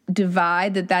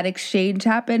divide that exchange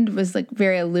happened was like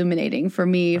very illuminating for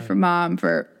me, for Mom,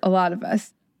 for a lot of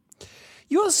us.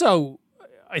 You also,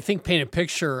 I think, paint a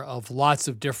picture of lots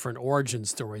of different origin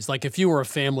stories. Like if you were a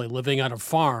family living on a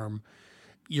farm,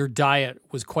 your diet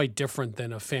was quite different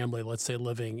than a family, let's say,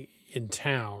 living in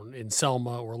town, in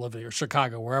Selma or living or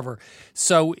Chicago, wherever.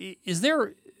 So is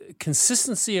there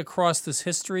consistency across this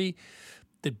history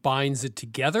that binds it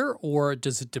together, or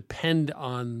does it depend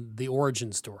on the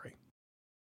origin story?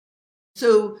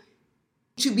 So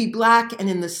to be Black and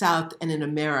in the South and in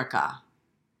America,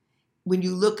 when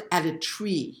you look at a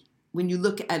tree, when you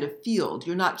look at a field,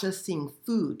 you're not just seeing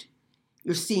food,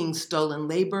 you're seeing stolen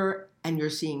labor and you're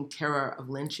seeing terror of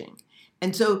lynching.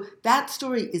 And so that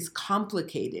story is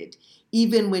complicated,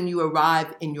 even when you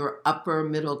arrive in your upper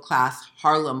middle class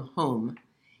Harlem home,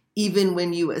 even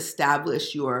when you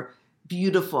establish your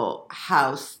beautiful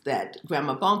house that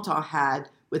Grandma Bontemps had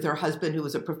with her husband, who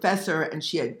was a professor, and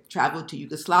she had traveled to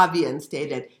Yugoslavia and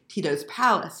stayed at Tito's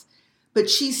Palace. But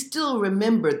she still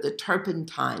remembered the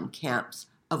turpentine camps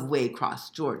of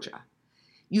Waycross, Georgia.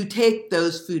 You take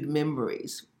those food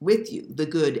memories with you, the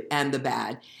good and the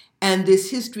bad, and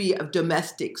this history of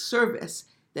domestic service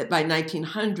that by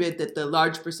 1900, that the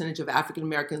large percentage of African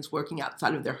Americans working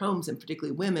outside of their homes, and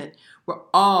particularly women, were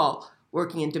all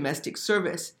working in domestic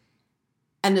service.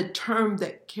 And a term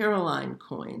that Caroline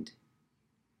coined,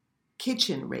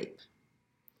 kitchen rape.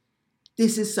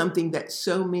 This is something that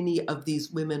so many of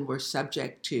these women were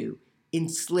subject to in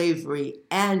slavery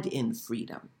and in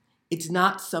freedom. It's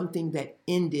not something that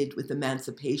ended with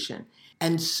emancipation.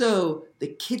 And so the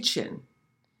kitchen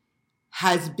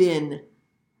has been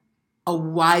a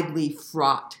widely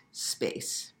fraught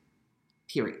space,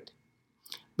 period.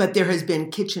 But there has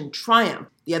been kitchen triumph.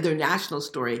 The other national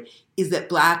story is that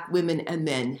Black women and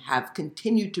men have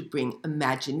continued to bring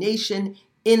imagination,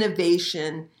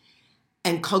 innovation,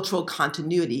 and cultural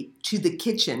continuity to the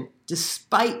kitchen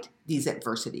despite these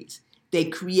adversities. They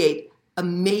create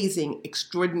amazing,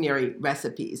 extraordinary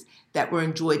recipes that were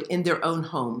enjoyed in their own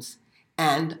homes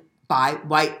and by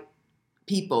white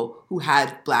people who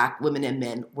had Black women and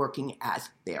men working as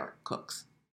their cooks.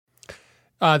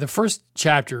 The first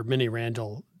chapter, Minnie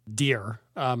Randall, Dear,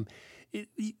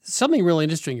 something really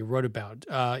interesting you wrote about.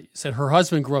 Said her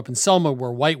husband grew up in Selma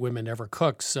where white women never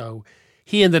cooked, so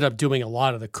he ended up doing a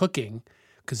lot of the cooking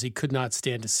because he could not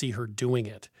stand to see her doing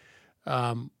it.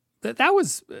 That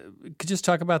was, could you just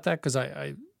talk about that? Because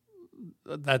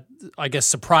that I guess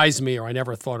surprised me, or I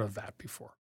never thought of that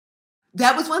before.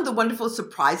 That was one of the wonderful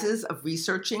surprises of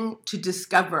researching, to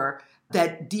discover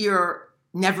that Dear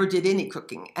never did any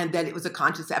cooking and that it was a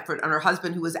conscious effort on her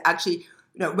husband, who was actually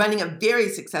running a very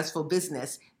successful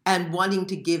business and wanting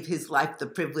to give his life the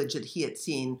privilege that he had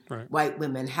seen white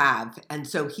women have. And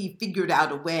so he figured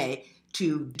out a way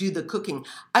to do the cooking.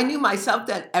 I knew myself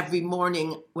that every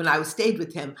morning when I stayed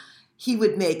with him, he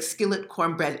would make skillet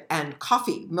cornbread and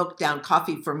coffee, milk down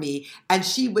coffee for me, and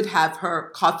she would have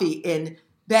her coffee in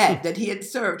bed that he had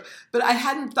served. But I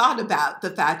hadn't thought about the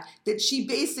fact that she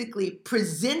basically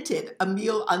presented a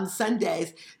meal on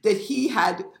Sundays that he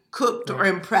had cooked or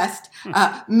impressed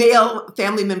male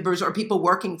family members or people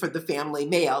working for the family,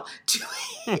 male,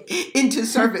 into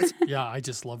service. Yeah, I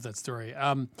just love that story.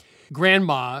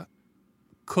 Grandma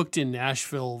cooked in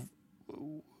Nashville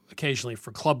occasionally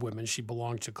for club women. She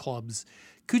belonged to clubs.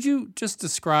 Could you just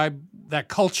describe that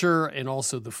culture and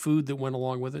also the food that went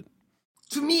along with it?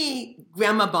 To me,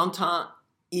 Grandma Bontemps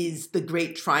is the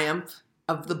great triumph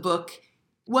of the book.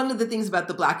 One of the things about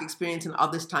the Black experience and all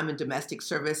this time in domestic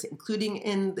service, including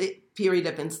in the period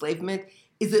of enslavement,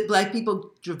 is that Black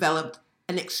people developed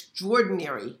an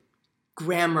extraordinary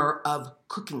grammar of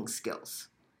cooking skills.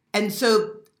 And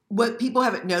so what people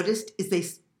haven't noticed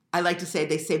is I like to say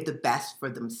they save the best for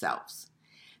themselves.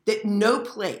 That no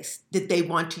place did they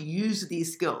want to use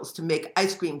these skills to make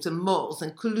ice creams and moles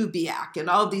and kulubiak and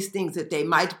all these things that they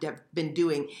might have been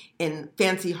doing in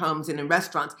fancy homes and in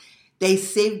restaurants. They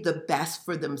saved the best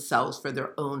for themselves, for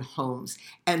their own homes.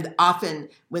 And often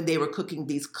when they were cooking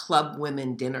these club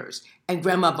women dinners. And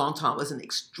Grandma Bontemps was an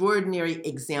extraordinary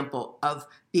example of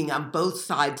being on both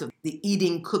sides of the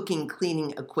eating, cooking,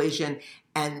 cleaning equation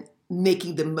and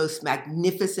making the most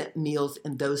magnificent meals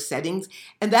in those settings.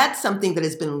 And that's something that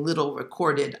has been little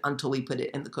recorded until we put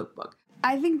it in the cookbook.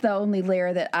 I think the only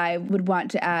layer that I would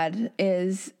want to add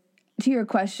is to your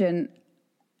question,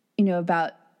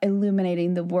 about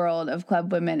illuminating the world of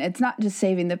club women. It's not just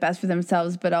saving the best for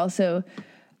themselves, but also,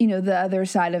 the other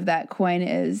side of that coin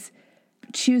is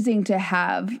choosing to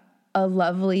have a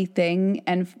lovely thing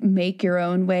and make your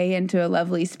own way into a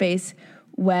lovely space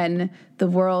when the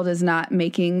world is not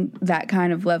making that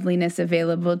kind of loveliness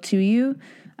available to you.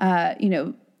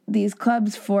 These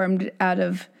clubs formed out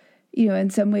of, in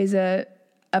some ways a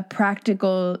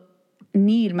practical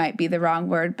need might be the wrong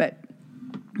word, but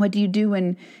what do you do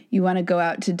when you want to go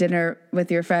out to dinner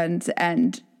with your friends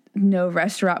and no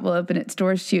restaurant will open its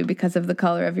doors to you because of the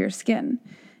color of your skin?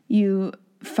 You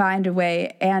find a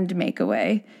way and make a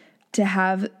way to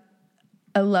have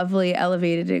a lovely,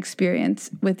 elevated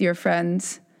experience with your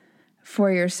friends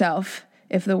for yourself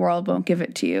if the world won't give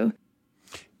it to you.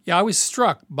 Yeah, I was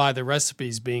struck by the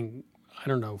recipes being, I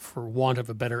don't know, for want of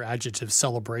a better adjective,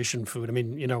 celebration food. I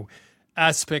mean,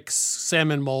 aspics,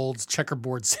 salmon molds,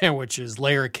 checkerboard sandwiches,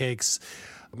 layer cakes.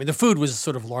 I mean, the food was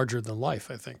sort of larger than life,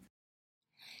 I think.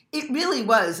 It really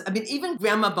was. I mean, even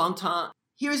Grandma Bontemps,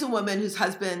 here's a woman whose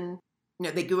husband,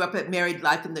 they grew up at married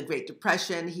life in the Great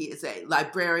Depression. He is a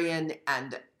librarian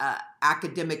and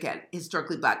academic at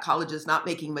historically Black colleges, not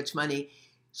making much money.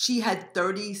 She had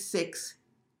 36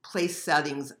 place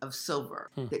settings of silver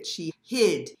that she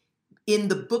hid in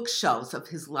the bookshelves of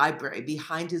his library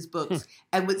behind his books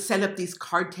and would set up these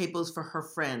card tables for her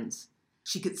friends.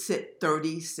 She could sit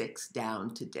 36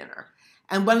 down to dinner.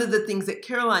 And one of the things that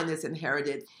Caroline has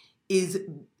inherited is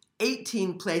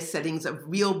 18 place settings of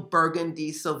real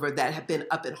burgundy silver that have been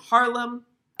up in Harlem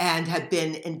and had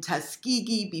been in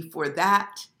Tuskegee before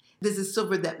that. This is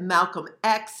silver that Malcolm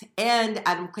X and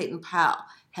Adam Clayton Powell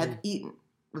have eaten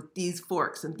with these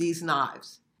forks and these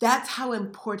knives. That's how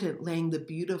important laying the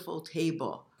beautiful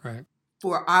table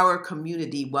for our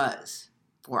community was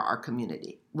for our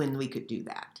community when we could do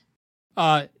that.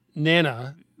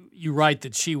 Nana, you write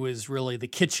that she was really the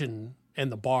kitchen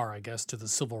and the bar, I guess, to the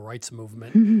civil rights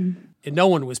movement. And no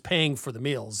one was paying for the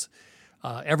meals.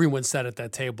 Everyone sat at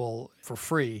that table for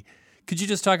free. Could you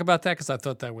just talk about that? Because I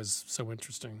thought that was so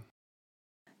interesting.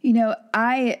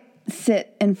 I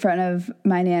sit in front of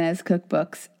my Nana's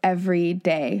cookbooks every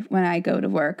day when I go to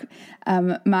work.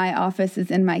 My office is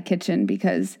in my kitchen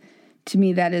because to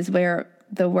me that is where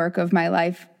the work of my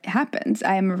life happens.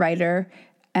 I am a writer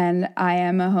and I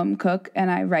am a home cook and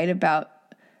I write about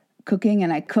cooking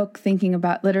and I cook thinking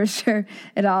about literature.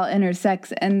 It all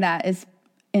intersects, and that is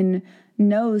in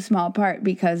no small part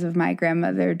because of my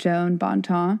grandmother, Joan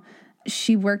Bontemps.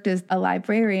 She worked as a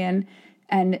librarian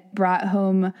and brought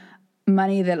home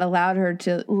money that allowed her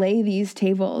to lay these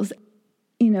tables.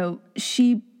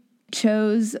 She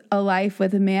chose a life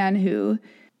with a man who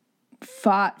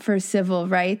fought for civil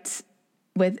rights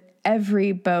with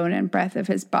every bone and breath of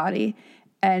his body.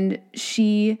 And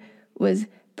she was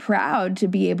proud to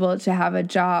be able to have a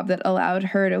job that allowed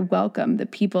her to welcome the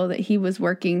people that he was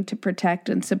working to protect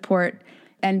and support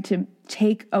and to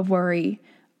take a worry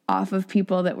off of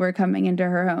people that were coming into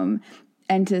her home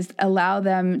and to allow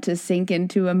them to sink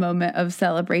into a moment of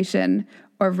celebration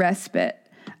or respite.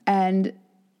 And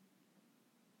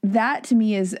that to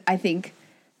me is, I think,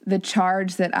 the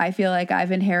charge that I feel like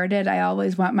I've inherited. I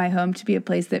always want my home to be a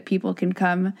place that people can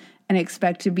come and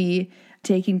expect to be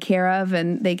taken care of,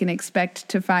 and they can expect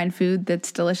to find food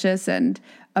that's delicious and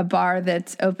a bar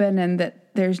that's open, and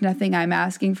that there's nothing I'm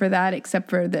asking for that except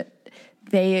for that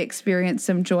they experience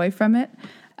some joy from it.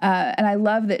 And I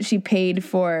love that she paid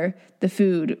for the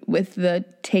food with the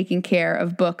taking care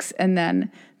of books, and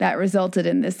then that resulted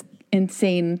in this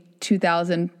insane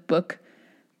 2,000 book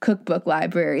cookbook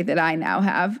library that I now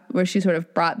have, where she sort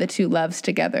of brought the two loves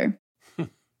together.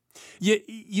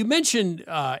 You mentioned,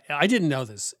 I didn't know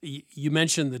this, you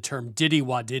mentioned the term Diddy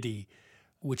Wah Diddy,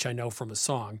 which I know from a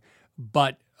song,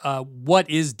 but what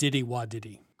is Diddy Wah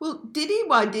Diddy? Well, Diddy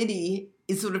Wah Diddy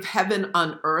is sort of heaven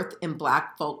on earth in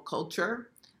Black folk culture.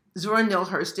 Zora Neale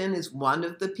Hurston is one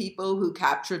of the people who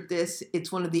captured this.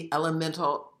 It's one of the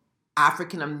elemental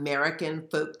African-American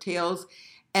folk tales.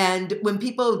 And when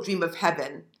people dream of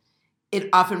heaven, it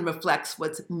often reflects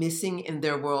what's missing in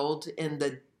their world. In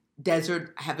the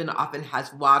desert, heaven often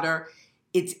has water.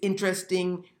 It's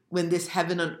interesting when this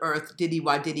heaven on earth, Diddy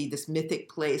Wah Diddy, this mythic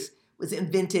place, was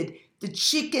invented, the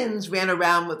chickens ran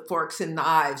around with forks and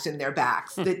knives in their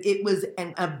backs, that it was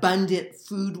an abundant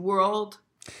food world.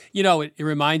 It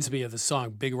reminds me of the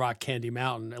song Big Rock Candy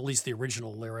Mountain, at least the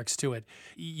original lyrics to it.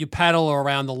 You paddle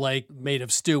around the lake made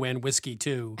of stew and whiskey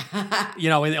too.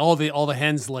 And all the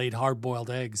hens laid hard-boiled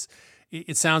eggs.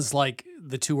 It sounds like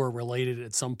the two are related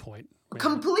at some point.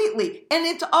 Completely. And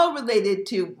it's all related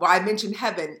to why I mentioned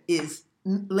heaven is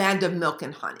Land of Milk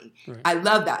and Honey. Right. I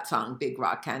love that song, Big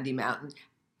Rock Candy Mountain.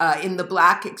 In the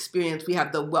Black experience, we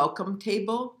have the welcome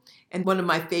table. And one of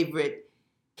my favorite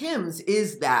hymns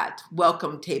is that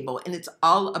welcome table. And it's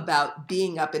all about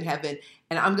being up in heaven.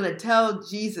 And I'm going to tell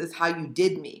Jesus how you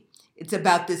did me. It's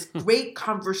about this great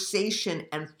conversation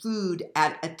and food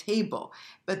at a table.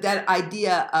 But that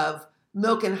idea of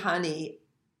milk and honey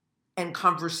and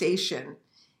conversation.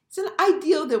 It's an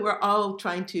ideal that we're all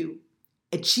trying to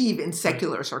achieve in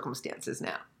secular circumstances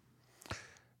now.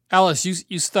 Alice,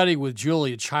 you studied with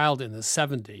Julia Child in the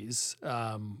 70s.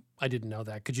 I didn't know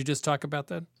that. Could you just talk about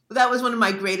that? That was one of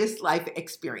my greatest life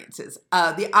experiences.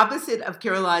 The opposite of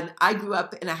Caroline, I grew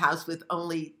up in a house with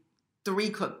only 3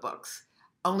 cookbooks.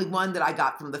 Only one that I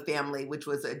got from the family, which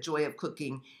was A Joy of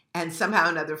Cooking. And somehow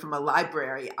or another from a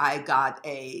library, I got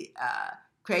a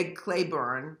Craig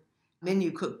Claiborne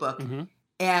menu cookbook. Mm-hmm.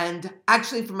 And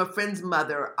actually from a friend's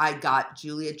mother, I got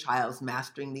Julia Child's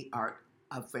Mastering the Art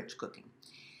of French Cooking.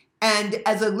 And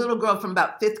as a little girl from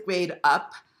about 5th grade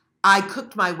up, I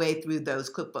cooked my way through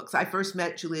those cookbooks. I first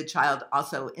met Julia Child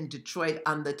also in Detroit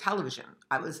on the television.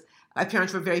 My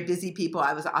parents were very busy people.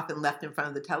 I was often left in front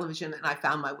of the television, and I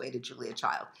found my way to Julia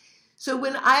Child. So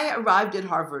when I arrived at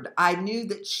Harvard, I knew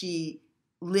that she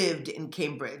lived in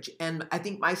Cambridge. And I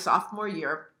think my sophomore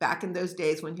year, back in those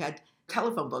days when you had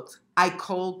telephone books, I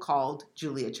cold called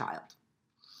Julia Child.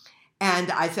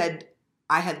 And I said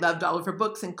I had loved all of her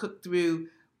books and cooked through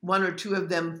 1 or 2 of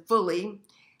them fully.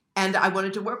 And I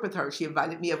wanted to work with her. She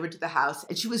invited me over to the house,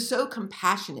 and she was so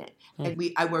compassionate. And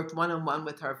I worked one-on-one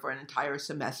with her for an entire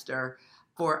semester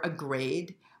for a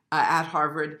grade at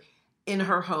Harvard in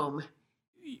her home.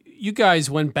 You guys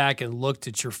went back and looked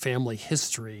at your family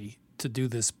history to do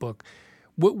this book.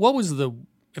 What was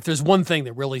if there's one thing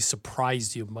that really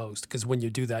surprised you most, because when you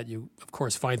do that, you, of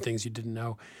course, find things you didn't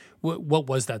know. What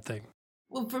was that thing?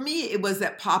 Well, for me, it was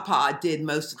that Papa did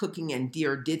most cooking and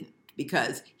Dear didn't,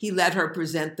 because he let her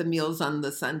present the meals on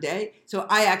the Sunday. So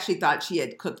I actually thought she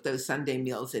had cooked those Sunday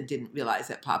meals and didn't realize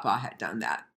that Papa had done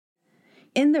that.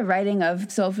 In the writing of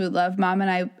Soul Food Love, Mom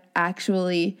and I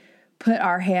actually put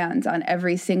our hands on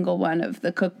every single one of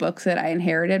the cookbooks that I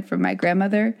inherited from my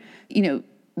grandmother. You know,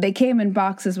 they came in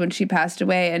boxes when she passed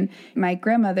away, and my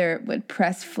grandmother would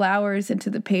press flowers into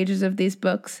the pages of these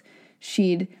books.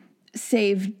 She'd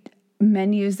saved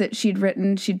menus that she'd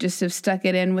written. She'd just have stuck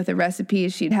it in with a recipe.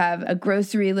 She'd have a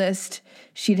grocery list.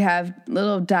 She'd have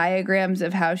little diagrams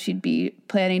of how she'd be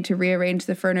planning to rearrange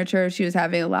the furniture. She was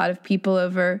having a lot of people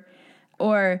over.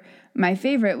 Or my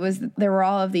favorite was there were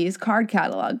all of these card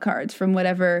catalog cards from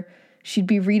whatever. She'd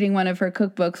be reading one of her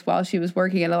cookbooks while she was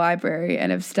working at a library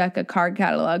and have stuck a card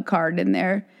catalog card in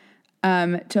there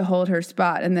to hold her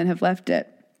spot and then have left it.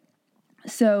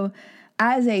 So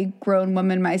as a grown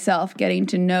woman myself, getting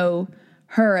to know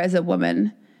her as a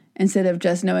woman instead of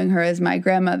just knowing her as my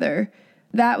grandmother,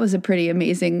 that was a pretty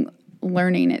amazing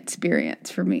learning experience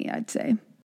for me, I'd say.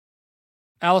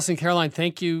 Alice and Caroline,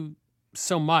 thank you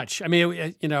so much. I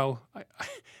mean, you know,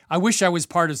 I wish I was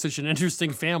part of such an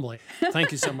interesting family.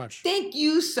 Thank you so much. Thank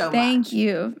you so much. Thank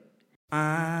you.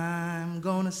 I'm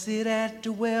gonna sit at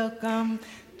the welcome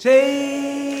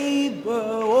table,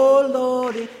 oh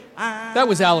Lordy. That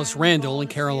was Alice Randall and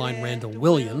Caroline Randall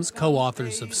Williams,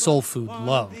 co-authors of Soul Food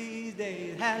Love.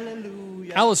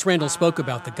 Alice Randall spoke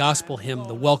about the gospel hymn,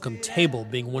 The Welcome Table,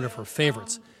 being one of her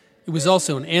favorites. It was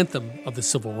also an anthem of the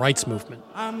civil rights movement.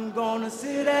 I'm gonna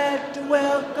sit at the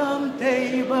welcome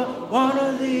table one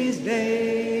of these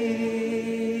days.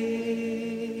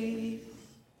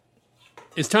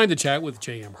 It's time to chat with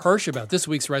J.M. Hirsch about this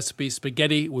week's recipe,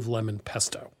 spaghetti with lemon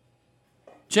pesto.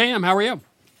 J.M., how are you?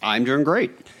 I'm doing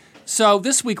great. So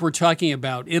this week we're talking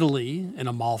about Italy and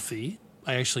Amalfi.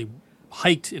 I actually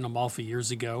hiked in Amalfi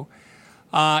years ago.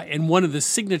 And one of the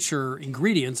signature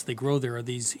ingredients they grow there are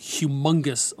these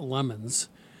humongous lemons,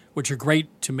 which are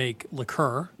great to make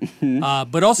liqueur,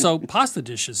 but also pasta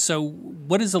dishes. So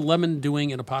what is a lemon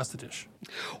doing in a pasta dish?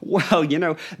 Well, you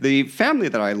know, the family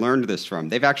that I learned this from,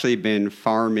 they've actually been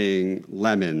farming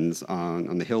lemons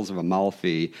on the hills of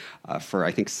Amalfi for,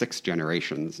 I think, 6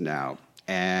 generations now.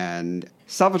 And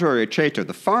Salvatore Aceto,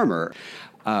 the farmer,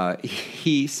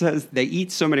 he says they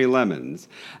eat so many lemons,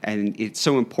 and it's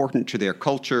so important to their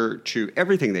culture, to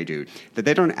everything they do, that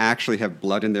they don't actually have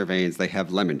blood in their veins, they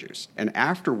have lemon juice. And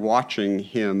after watching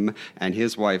him and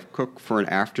his wife cook for an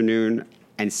afternoon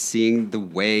and seeing the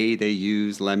way they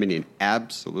use lemon in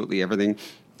absolutely everything,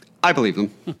 I believe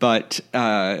them. But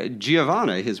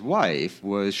Giovanna, his wife,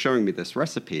 was showing me this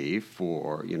recipe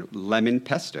for, lemon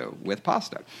pesto with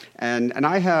pasta. And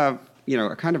I have,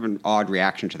 a kind of an odd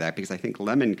reaction to that because I think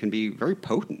lemon can be very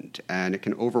potent and it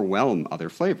can overwhelm other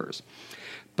flavors.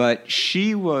 But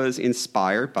she was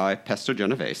inspired by pesto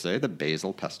genovese, the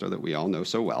basil pesto that we all know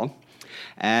so well.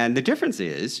 And the difference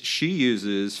is she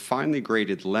uses finely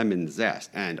grated lemon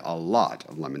zest and a lot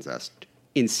of lemon zest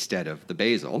instead of the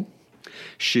basil.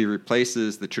 She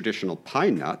replaces the traditional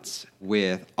pine nuts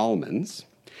with almonds.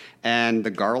 And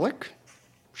the garlic,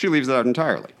 she leaves it out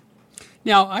entirely.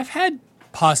 Now, I've had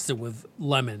pasta with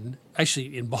lemon,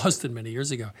 actually in Boston many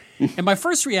years ago. And my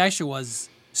first reaction was,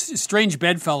 strange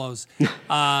bedfellows.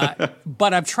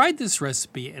 But I've tried this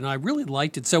recipe, and I really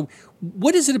liked it. So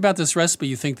what is it about this recipe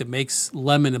you think that makes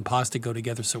lemon and pasta go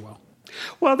together so well?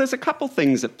 Well, there's a couple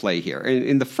things at play here.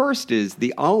 And the first is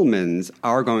the almonds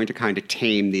are going to kind of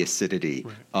tame the acidity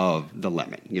of the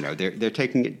lemon. You know, they're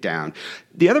taking it down.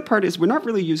 The other part is we're not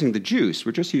really using the juice.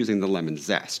 We're just using the lemon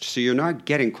zest. So you're not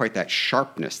getting quite that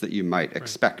sharpness that you might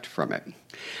expect from it.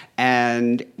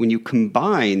 And when you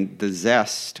combine the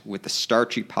zest with the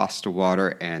starchy pasta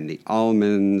water and the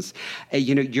almonds,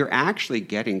 you're actually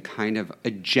getting kind of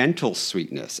a gentle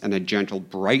sweetness and a gentle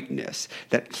brightness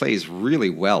that plays really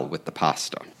well with the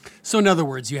pasta. So in other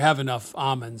words, you have enough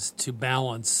almonds to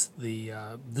balance the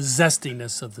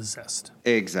zestiness of the zest.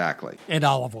 Exactly. And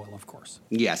olive oil, of course.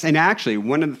 Yes, and actually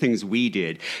one of the things we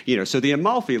did, so the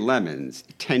Amalfi lemons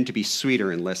tend to be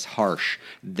sweeter and less harsh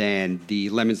than the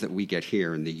lemons that we get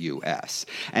here in the U.S.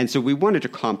 And so we wanted to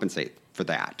compensate for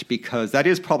that, because that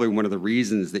is probably one of the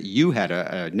reasons that you had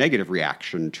a negative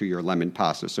reaction to your lemon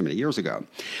pasta so many years ago.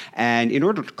 And in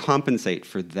order to compensate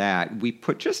for that, we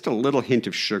put just a little hint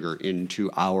of sugar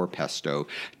into our pesto,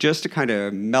 just to kind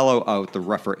of mellow out the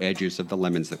rougher edges of the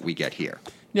lemons that we get here.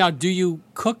 Now, do you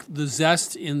cook the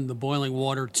zest in the boiling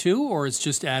water too, or it's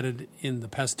just added in the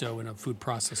pesto in a food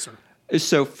processor?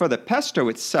 So for the pesto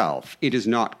itself, it is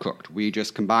not cooked. We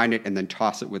just combine it and then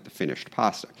toss it with the finished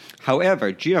pasta.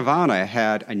 However, Giovanna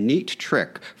had a neat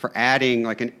trick for adding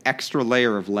like an extra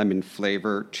layer of lemon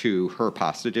flavor to her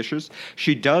pasta dishes.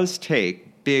 She does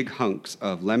take big hunks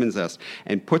of lemon zest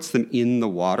and puts them in the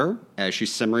water as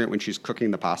she's simmering it when she's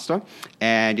cooking the pasta,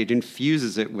 and it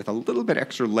infuses it with a little bit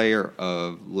extra layer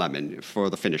of lemon for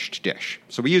the finished dish.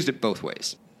 So we used it both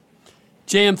ways.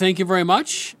 JM, thank you very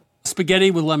much. Spaghetti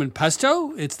with lemon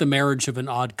pesto. It's the marriage of an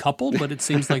odd couple, but it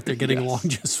seems like they're getting along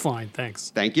just fine.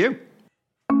 Thanks. Thank you.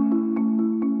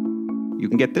 You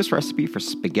can get this recipe for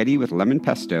spaghetti with lemon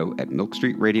pesto at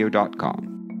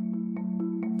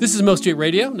milkstreetradio.com. This is Milk Street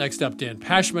Radio. Next up, Dan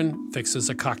Pashman fixes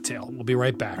a cocktail. We'll be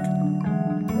right back.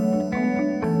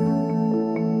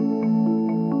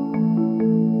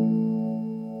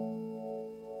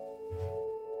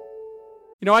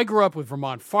 I grew up with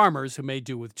Vermont farmers who made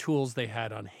do with tools they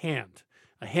had on hand.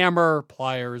 A hammer,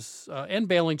 pliers, and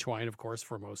baling twine, of course,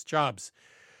 for most jobs.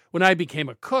 When I became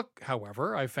a cook,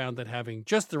 however, I found that having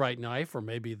just the right knife, or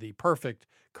maybe the perfect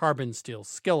carbon steel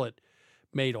skillet,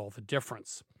 made all the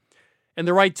difference. And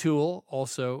the right tool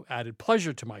also added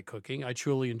pleasure to my cooking. I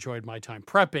truly enjoyed my time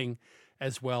prepping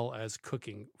as well as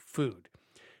cooking food.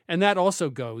 And that also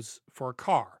goes for a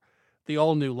car. The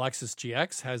all-new Lexus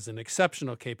GX has an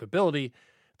exceptional capability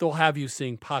that will have you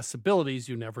seeing possibilities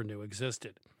you never knew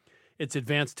existed. Its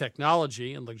advanced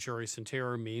technology and luxurious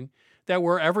interior mean that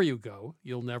wherever you go,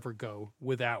 you'll never go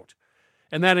without.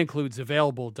 And that includes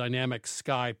available dynamic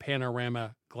sky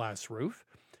panorama glass roof,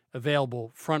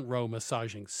 available front row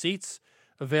massaging seats,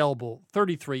 available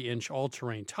 33-inch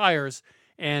all-terrain tires,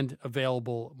 and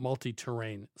available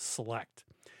multi-terrain select.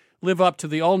 Live up to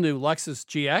the all-new Lexus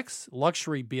GX,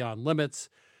 luxury beyond limits.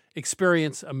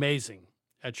 Experience amazing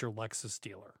at your Lexus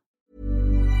dealer.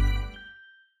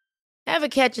 Ever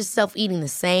catch yourself eating the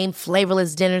same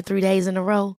flavorless dinner 3 days in a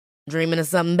row? Dreaming of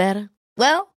something better?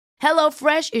 Well,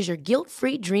 HelloFresh is your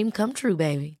guilt-free dream come true,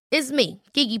 baby. It's me,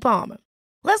 Keke Palmer.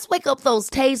 Let's wake up those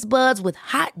taste buds with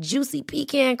hot, juicy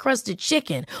pecan-crusted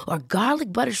chicken or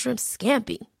garlic butter shrimp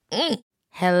scampi.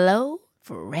 Hello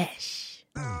Fresh.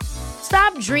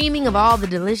 Stop dreaming of all the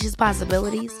delicious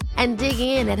possibilities and dig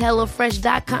in at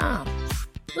HelloFresh.com.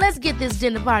 Let's get this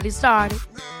dinner party started.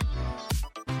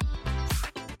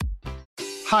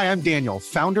 Hi, I'm Daniel,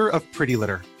 founder of Pretty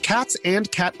Litter. Cats and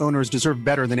cat owners deserve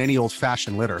better than any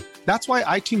old-fashioned litter. That's why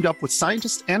I teamed up with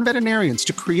scientists and veterinarians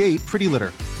to create Pretty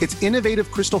Litter. Its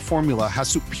innovative crystal formula has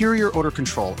superior odor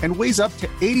control and weighs up to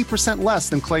 80% less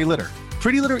than clay litter.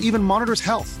 Pretty Litter even monitors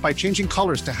health by changing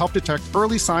colors to help detect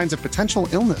early signs of potential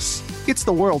illness. It's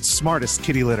the world's smartest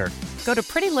kitty litter. Go to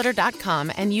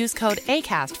prettylitter.com and use code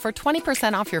ACAST for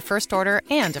 20% off your first order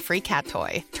and a free cat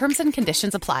toy. Terms and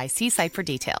conditions apply. See site for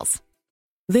details.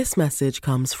 This message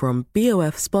comes from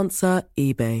BOF sponsor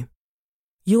eBay.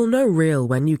 You'll know real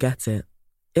when you get it.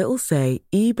 It'll say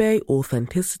eBay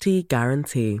Authenticity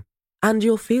Guarantee. And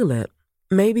you'll feel it.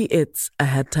 Maybe it's a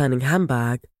head-turning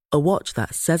handbag, a watch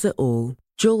that says it all,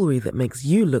 jewelry that makes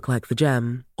you look like the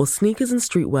gem, or sneakers and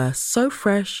streetwear so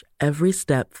fresh every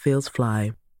step feels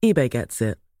fly. eBay gets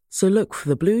it. So look for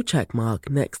the blue check mark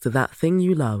next to that thing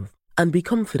you love. And be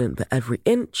confident that every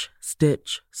inch,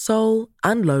 stitch, sole,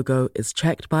 and logo is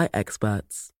checked by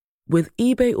experts. With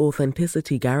eBay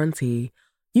Authenticity Guarantee,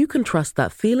 you can trust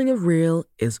that feeling of real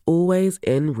is always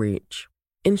in reach.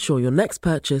 Ensure your next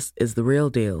purchase is the real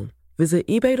deal. Visit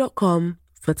ebay.com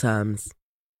for terms.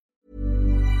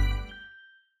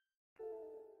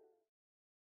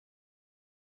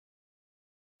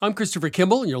 I'm Christopher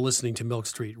Kimball, and you're listening to Milk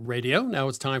Street Radio. Now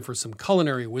it's time for some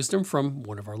culinary wisdom from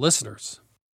one of our listeners.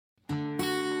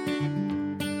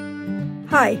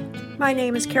 Hi, my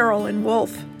name is Carolyn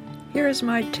Wolf. Here is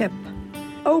my tip.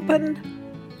 Open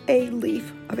a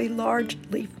leaf of a large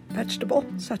leaf vegetable,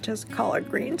 such as collard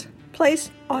greens.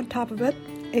 Place on top of it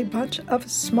a bunch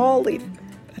of small leaf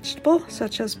vegetable,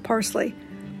 such as parsley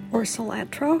or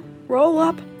cilantro. Roll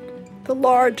up the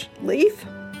large leaf,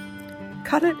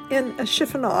 cut it in a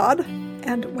chiffonade,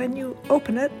 and when you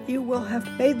open it, you will have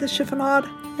made the chiffonade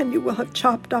and you will have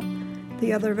chopped up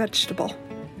the other vegetable.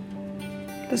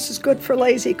 This is good for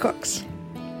lazy cooks.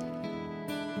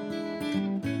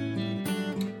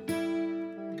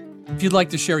 If you'd like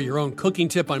to share your own cooking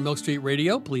tip on Milk Street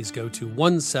Radio, please go to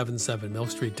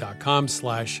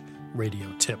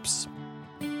 177milkstreet.com/radio tips.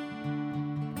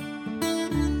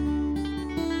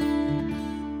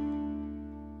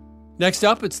 Next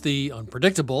up, it's the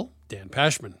unpredictable Dan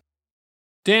Pashman.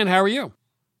 Dan, how are you?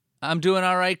 I'm doing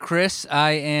all right, Chris.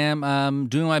 I am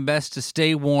doing my best to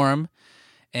stay warm,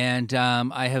 and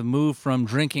I have moved from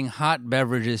drinking hot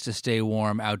beverages to stay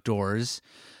warm outdoors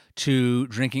to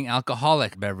drinking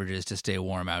alcoholic beverages to stay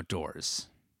warm outdoors.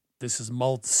 This is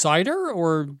mulled cider,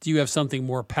 or do you have something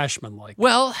more Pashman-like?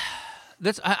 Well,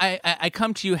 I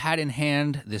come to you hat in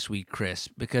hand this week, Chris,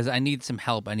 because I need some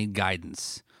help. I need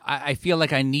guidance. I feel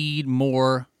like I need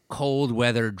more cold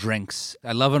weather drinks.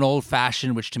 I love an old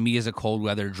fashioned, which to me is a cold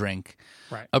weather drink.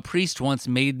 Right. A priest once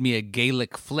made me a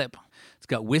Gaelic flip. It's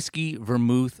got whiskey,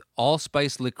 vermouth,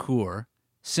 allspice liqueur,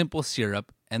 simple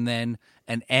syrup, and then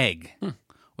an egg,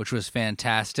 which was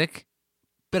fantastic.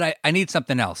 But I need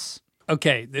something else.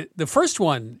 Okay, the first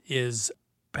one is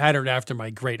patterned after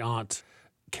my great aunt,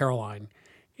 Caroline.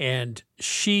 And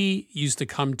she used to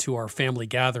come to our family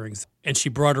gatherings, and she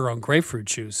brought her own grapefruit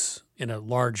juice in a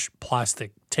large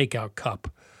plastic takeout cup.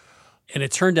 And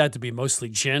it turned out to be mostly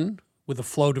gin with a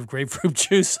float of grapefruit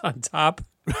juice on top.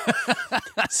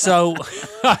 So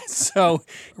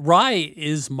rye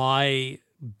is my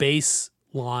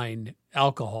baseline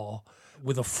alcohol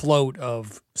with a float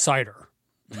of cider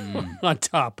on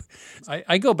top.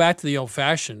 I go back to the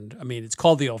old-fashioned. I mean, it's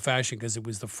called the old-fashioned because it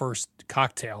was the first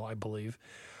cocktail, I believe.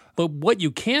 But what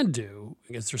you can do,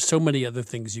 because there's so many other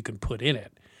things you can put in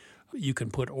it. You can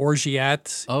put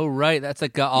orgeat. Oh, right. That's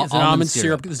like almond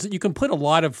syrup. You can put a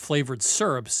lot of flavored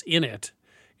syrups in it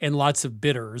and lots of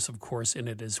bitters, of course, in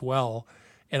it as well.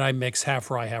 And I mix half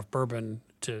rye, half bourbon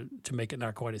to make it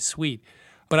not quite as sweet.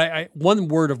 But one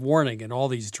word of warning in all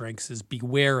these drinks is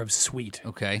beware of sweet.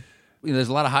 Okay. There's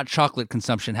a lot of hot chocolate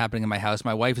consumption happening in my house.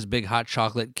 My wife is big hot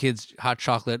chocolate, kids hot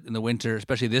chocolate in the winter,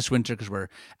 especially this winter because we're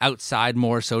outside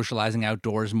more, socializing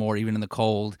outdoors more, even in the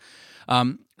cold.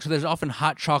 So there's often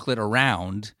hot chocolate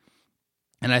around,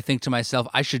 and I think to myself,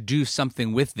 I should do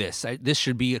something with this. This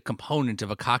should be a component of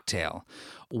a cocktail.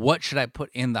 What should I put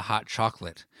in the hot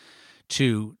chocolate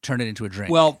to turn it into a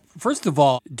drink? Well, first of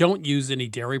all, don't use any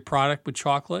dairy product with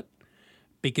chocolate,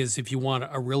 because if you want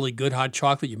a really good hot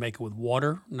chocolate, you make it with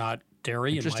water, not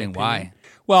dairy. Interesting. Why?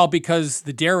 Well, because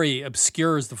the dairy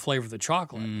obscures the flavor of the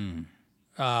chocolate.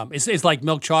 It's like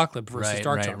milk chocolate versus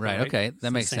dark chocolate. Right. Okay,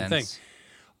 that makes sense. Thing.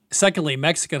 Secondly,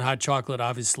 Mexican hot chocolate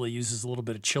obviously uses a little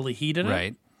bit of chili heat in it.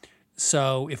 Right.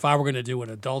 So if I were going to do an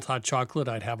adult hot chocolate,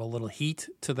 I'd have a little heat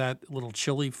to that, little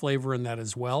chili flavor in that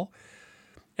as well.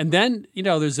 And then,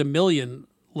 there's a million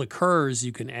liqueurs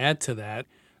you can add to that.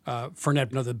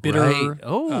 Fernet, the bitter,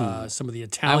 right. Some of the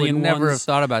Italian ones. I would never ones. have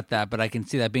thought about that, but I can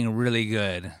see that being really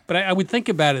good. But I would think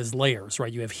about it as layers,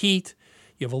 right? You have heat,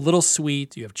 you have a little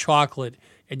sweet, you have chocolate,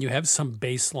 and you have some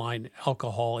baseline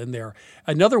alcohol in there.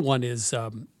 Another one is,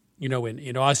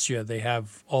 in Austria, they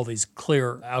have all these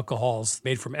clear alcohols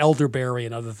made from elderberry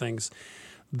and other things.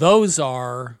 Those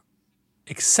are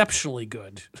exceptionally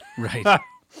good. Right.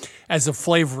 As a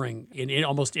flavoring in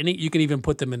almost any, you can even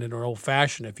put them in an old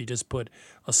fashioned if you just put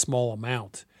a small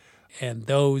amount, and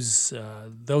those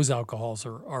alcohols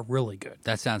are really good.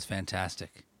 That sounds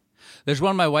fantastic. There's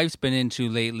one my wife's been into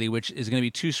lately, which is going to be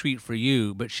too sweet for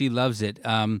you, but she loves it.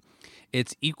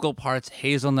 It's equal parts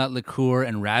hazelnut liqueur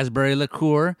and raspberry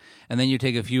liqueur, and then you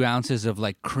take a few ounces of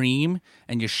cream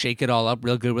and you shake it all up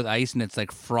real good with ice, and it's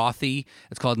frothy.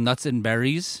 It's called Nuts and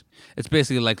Berries. It's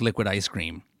basically like liquid ice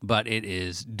cream, but it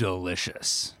is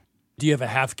delicious. Do you have a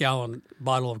half-gallon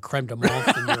bottle of creme de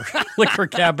menthe in your liquor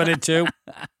cabinet too?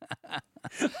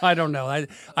 I don't know.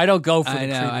 I don't go for I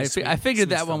the know. creamy sweet. I figured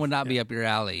sweet that one stuff. would not be up your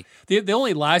alley. The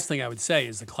only last thing I would say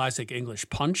is the classic English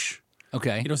punch.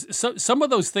 Okay. You know, some of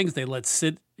those things they let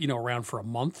sit, around for a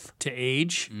month to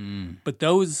age, but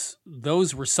those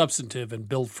were substantive and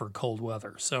built for cold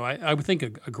weather. So I would think a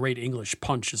great English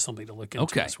punch is something to look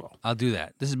into as well. I'll do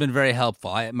that. This has been very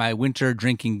helpful. My winter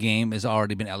drinking game has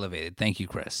already been elevated. Thank you,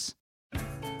 Chris.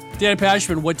 Dan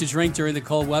Pashman, what to drink during the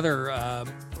cold weather?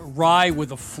 Rye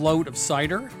with a float of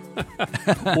cider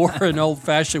or an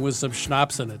old-fashioned with some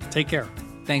schnapps in it. Take care.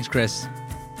 Thanks, Chris.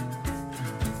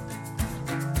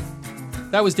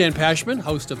 That was Dan Pashman,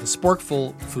 host of the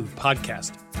Sporkful Food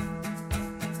Podcast.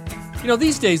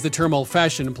 These days the term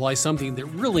old-fashioned implies something that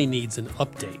really needs an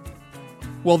update.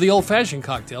 Well, the old-fashioned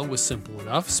cocktail was simple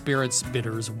enough: spirits,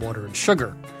 bitters, water, and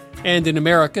sugar. And in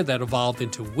America, that evolved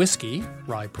into whiskey,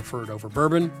 rye preferred over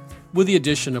bourbon, with the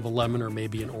addition of a lemon or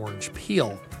maybe an orange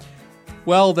peel.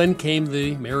 Well, then came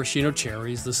the maraschino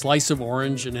cherries, the slice of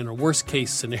orange, and in a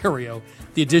worst-case scenario,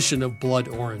 the addition of blood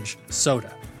orange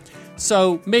soda.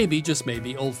 So maybe, just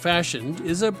maybe, old-fashioned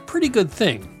is a pretty good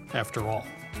thing, after all.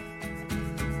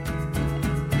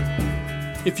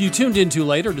 If you tuned in too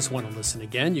late or just want to listen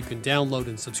again, you can download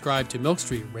and subscribe to Milk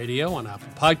Street Radio on Apple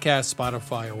Podcasts,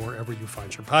 Spotify, or wherever you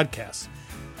find your podcasts.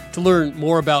 To learn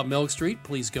more about Milk Street,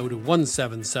 please go to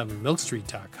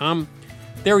 177milkstreet.com.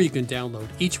 There you can download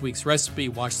each week's recipe,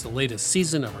 watch the latest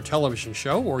season of our television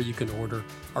show, or you can order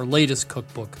our latest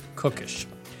cookbook, Cookish.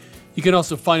 You can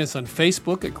also find us on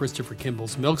Facebook at Christopher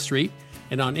Kimball's Milk Street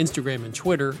and on Instagram and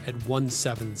Twitter at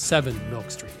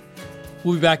 177Milk Street.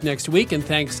 We'll be back next week, and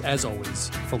thanks, as always,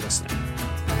 for listening.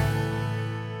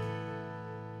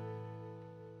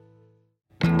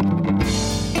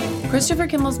 Christopher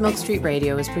Kimball's Milk Street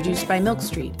Radio is produced by Milk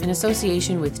Street in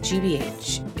association with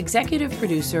GBH. Executive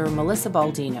producer Melissa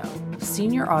Baldino.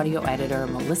 Senior audio editor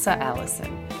Melissa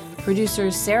Allison.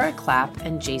 Producers Sarah Clapp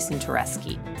and Jason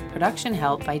Tereski. Production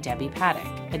help by Debbie Paddock.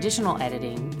 Additional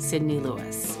editing, Sydney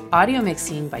Lewis. Audio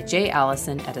mixing by Jay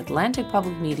Allison at Atlantic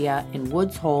Public Media in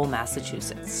Woods Hole,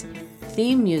 Massachusetts.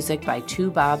 Theme music by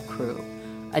Two Bob Crew.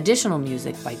 Additional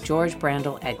music by George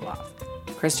Brandel Egloff.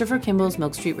 Christopher Kimball's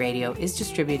Milk Street Radio is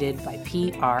distributed by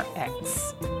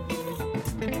PRX.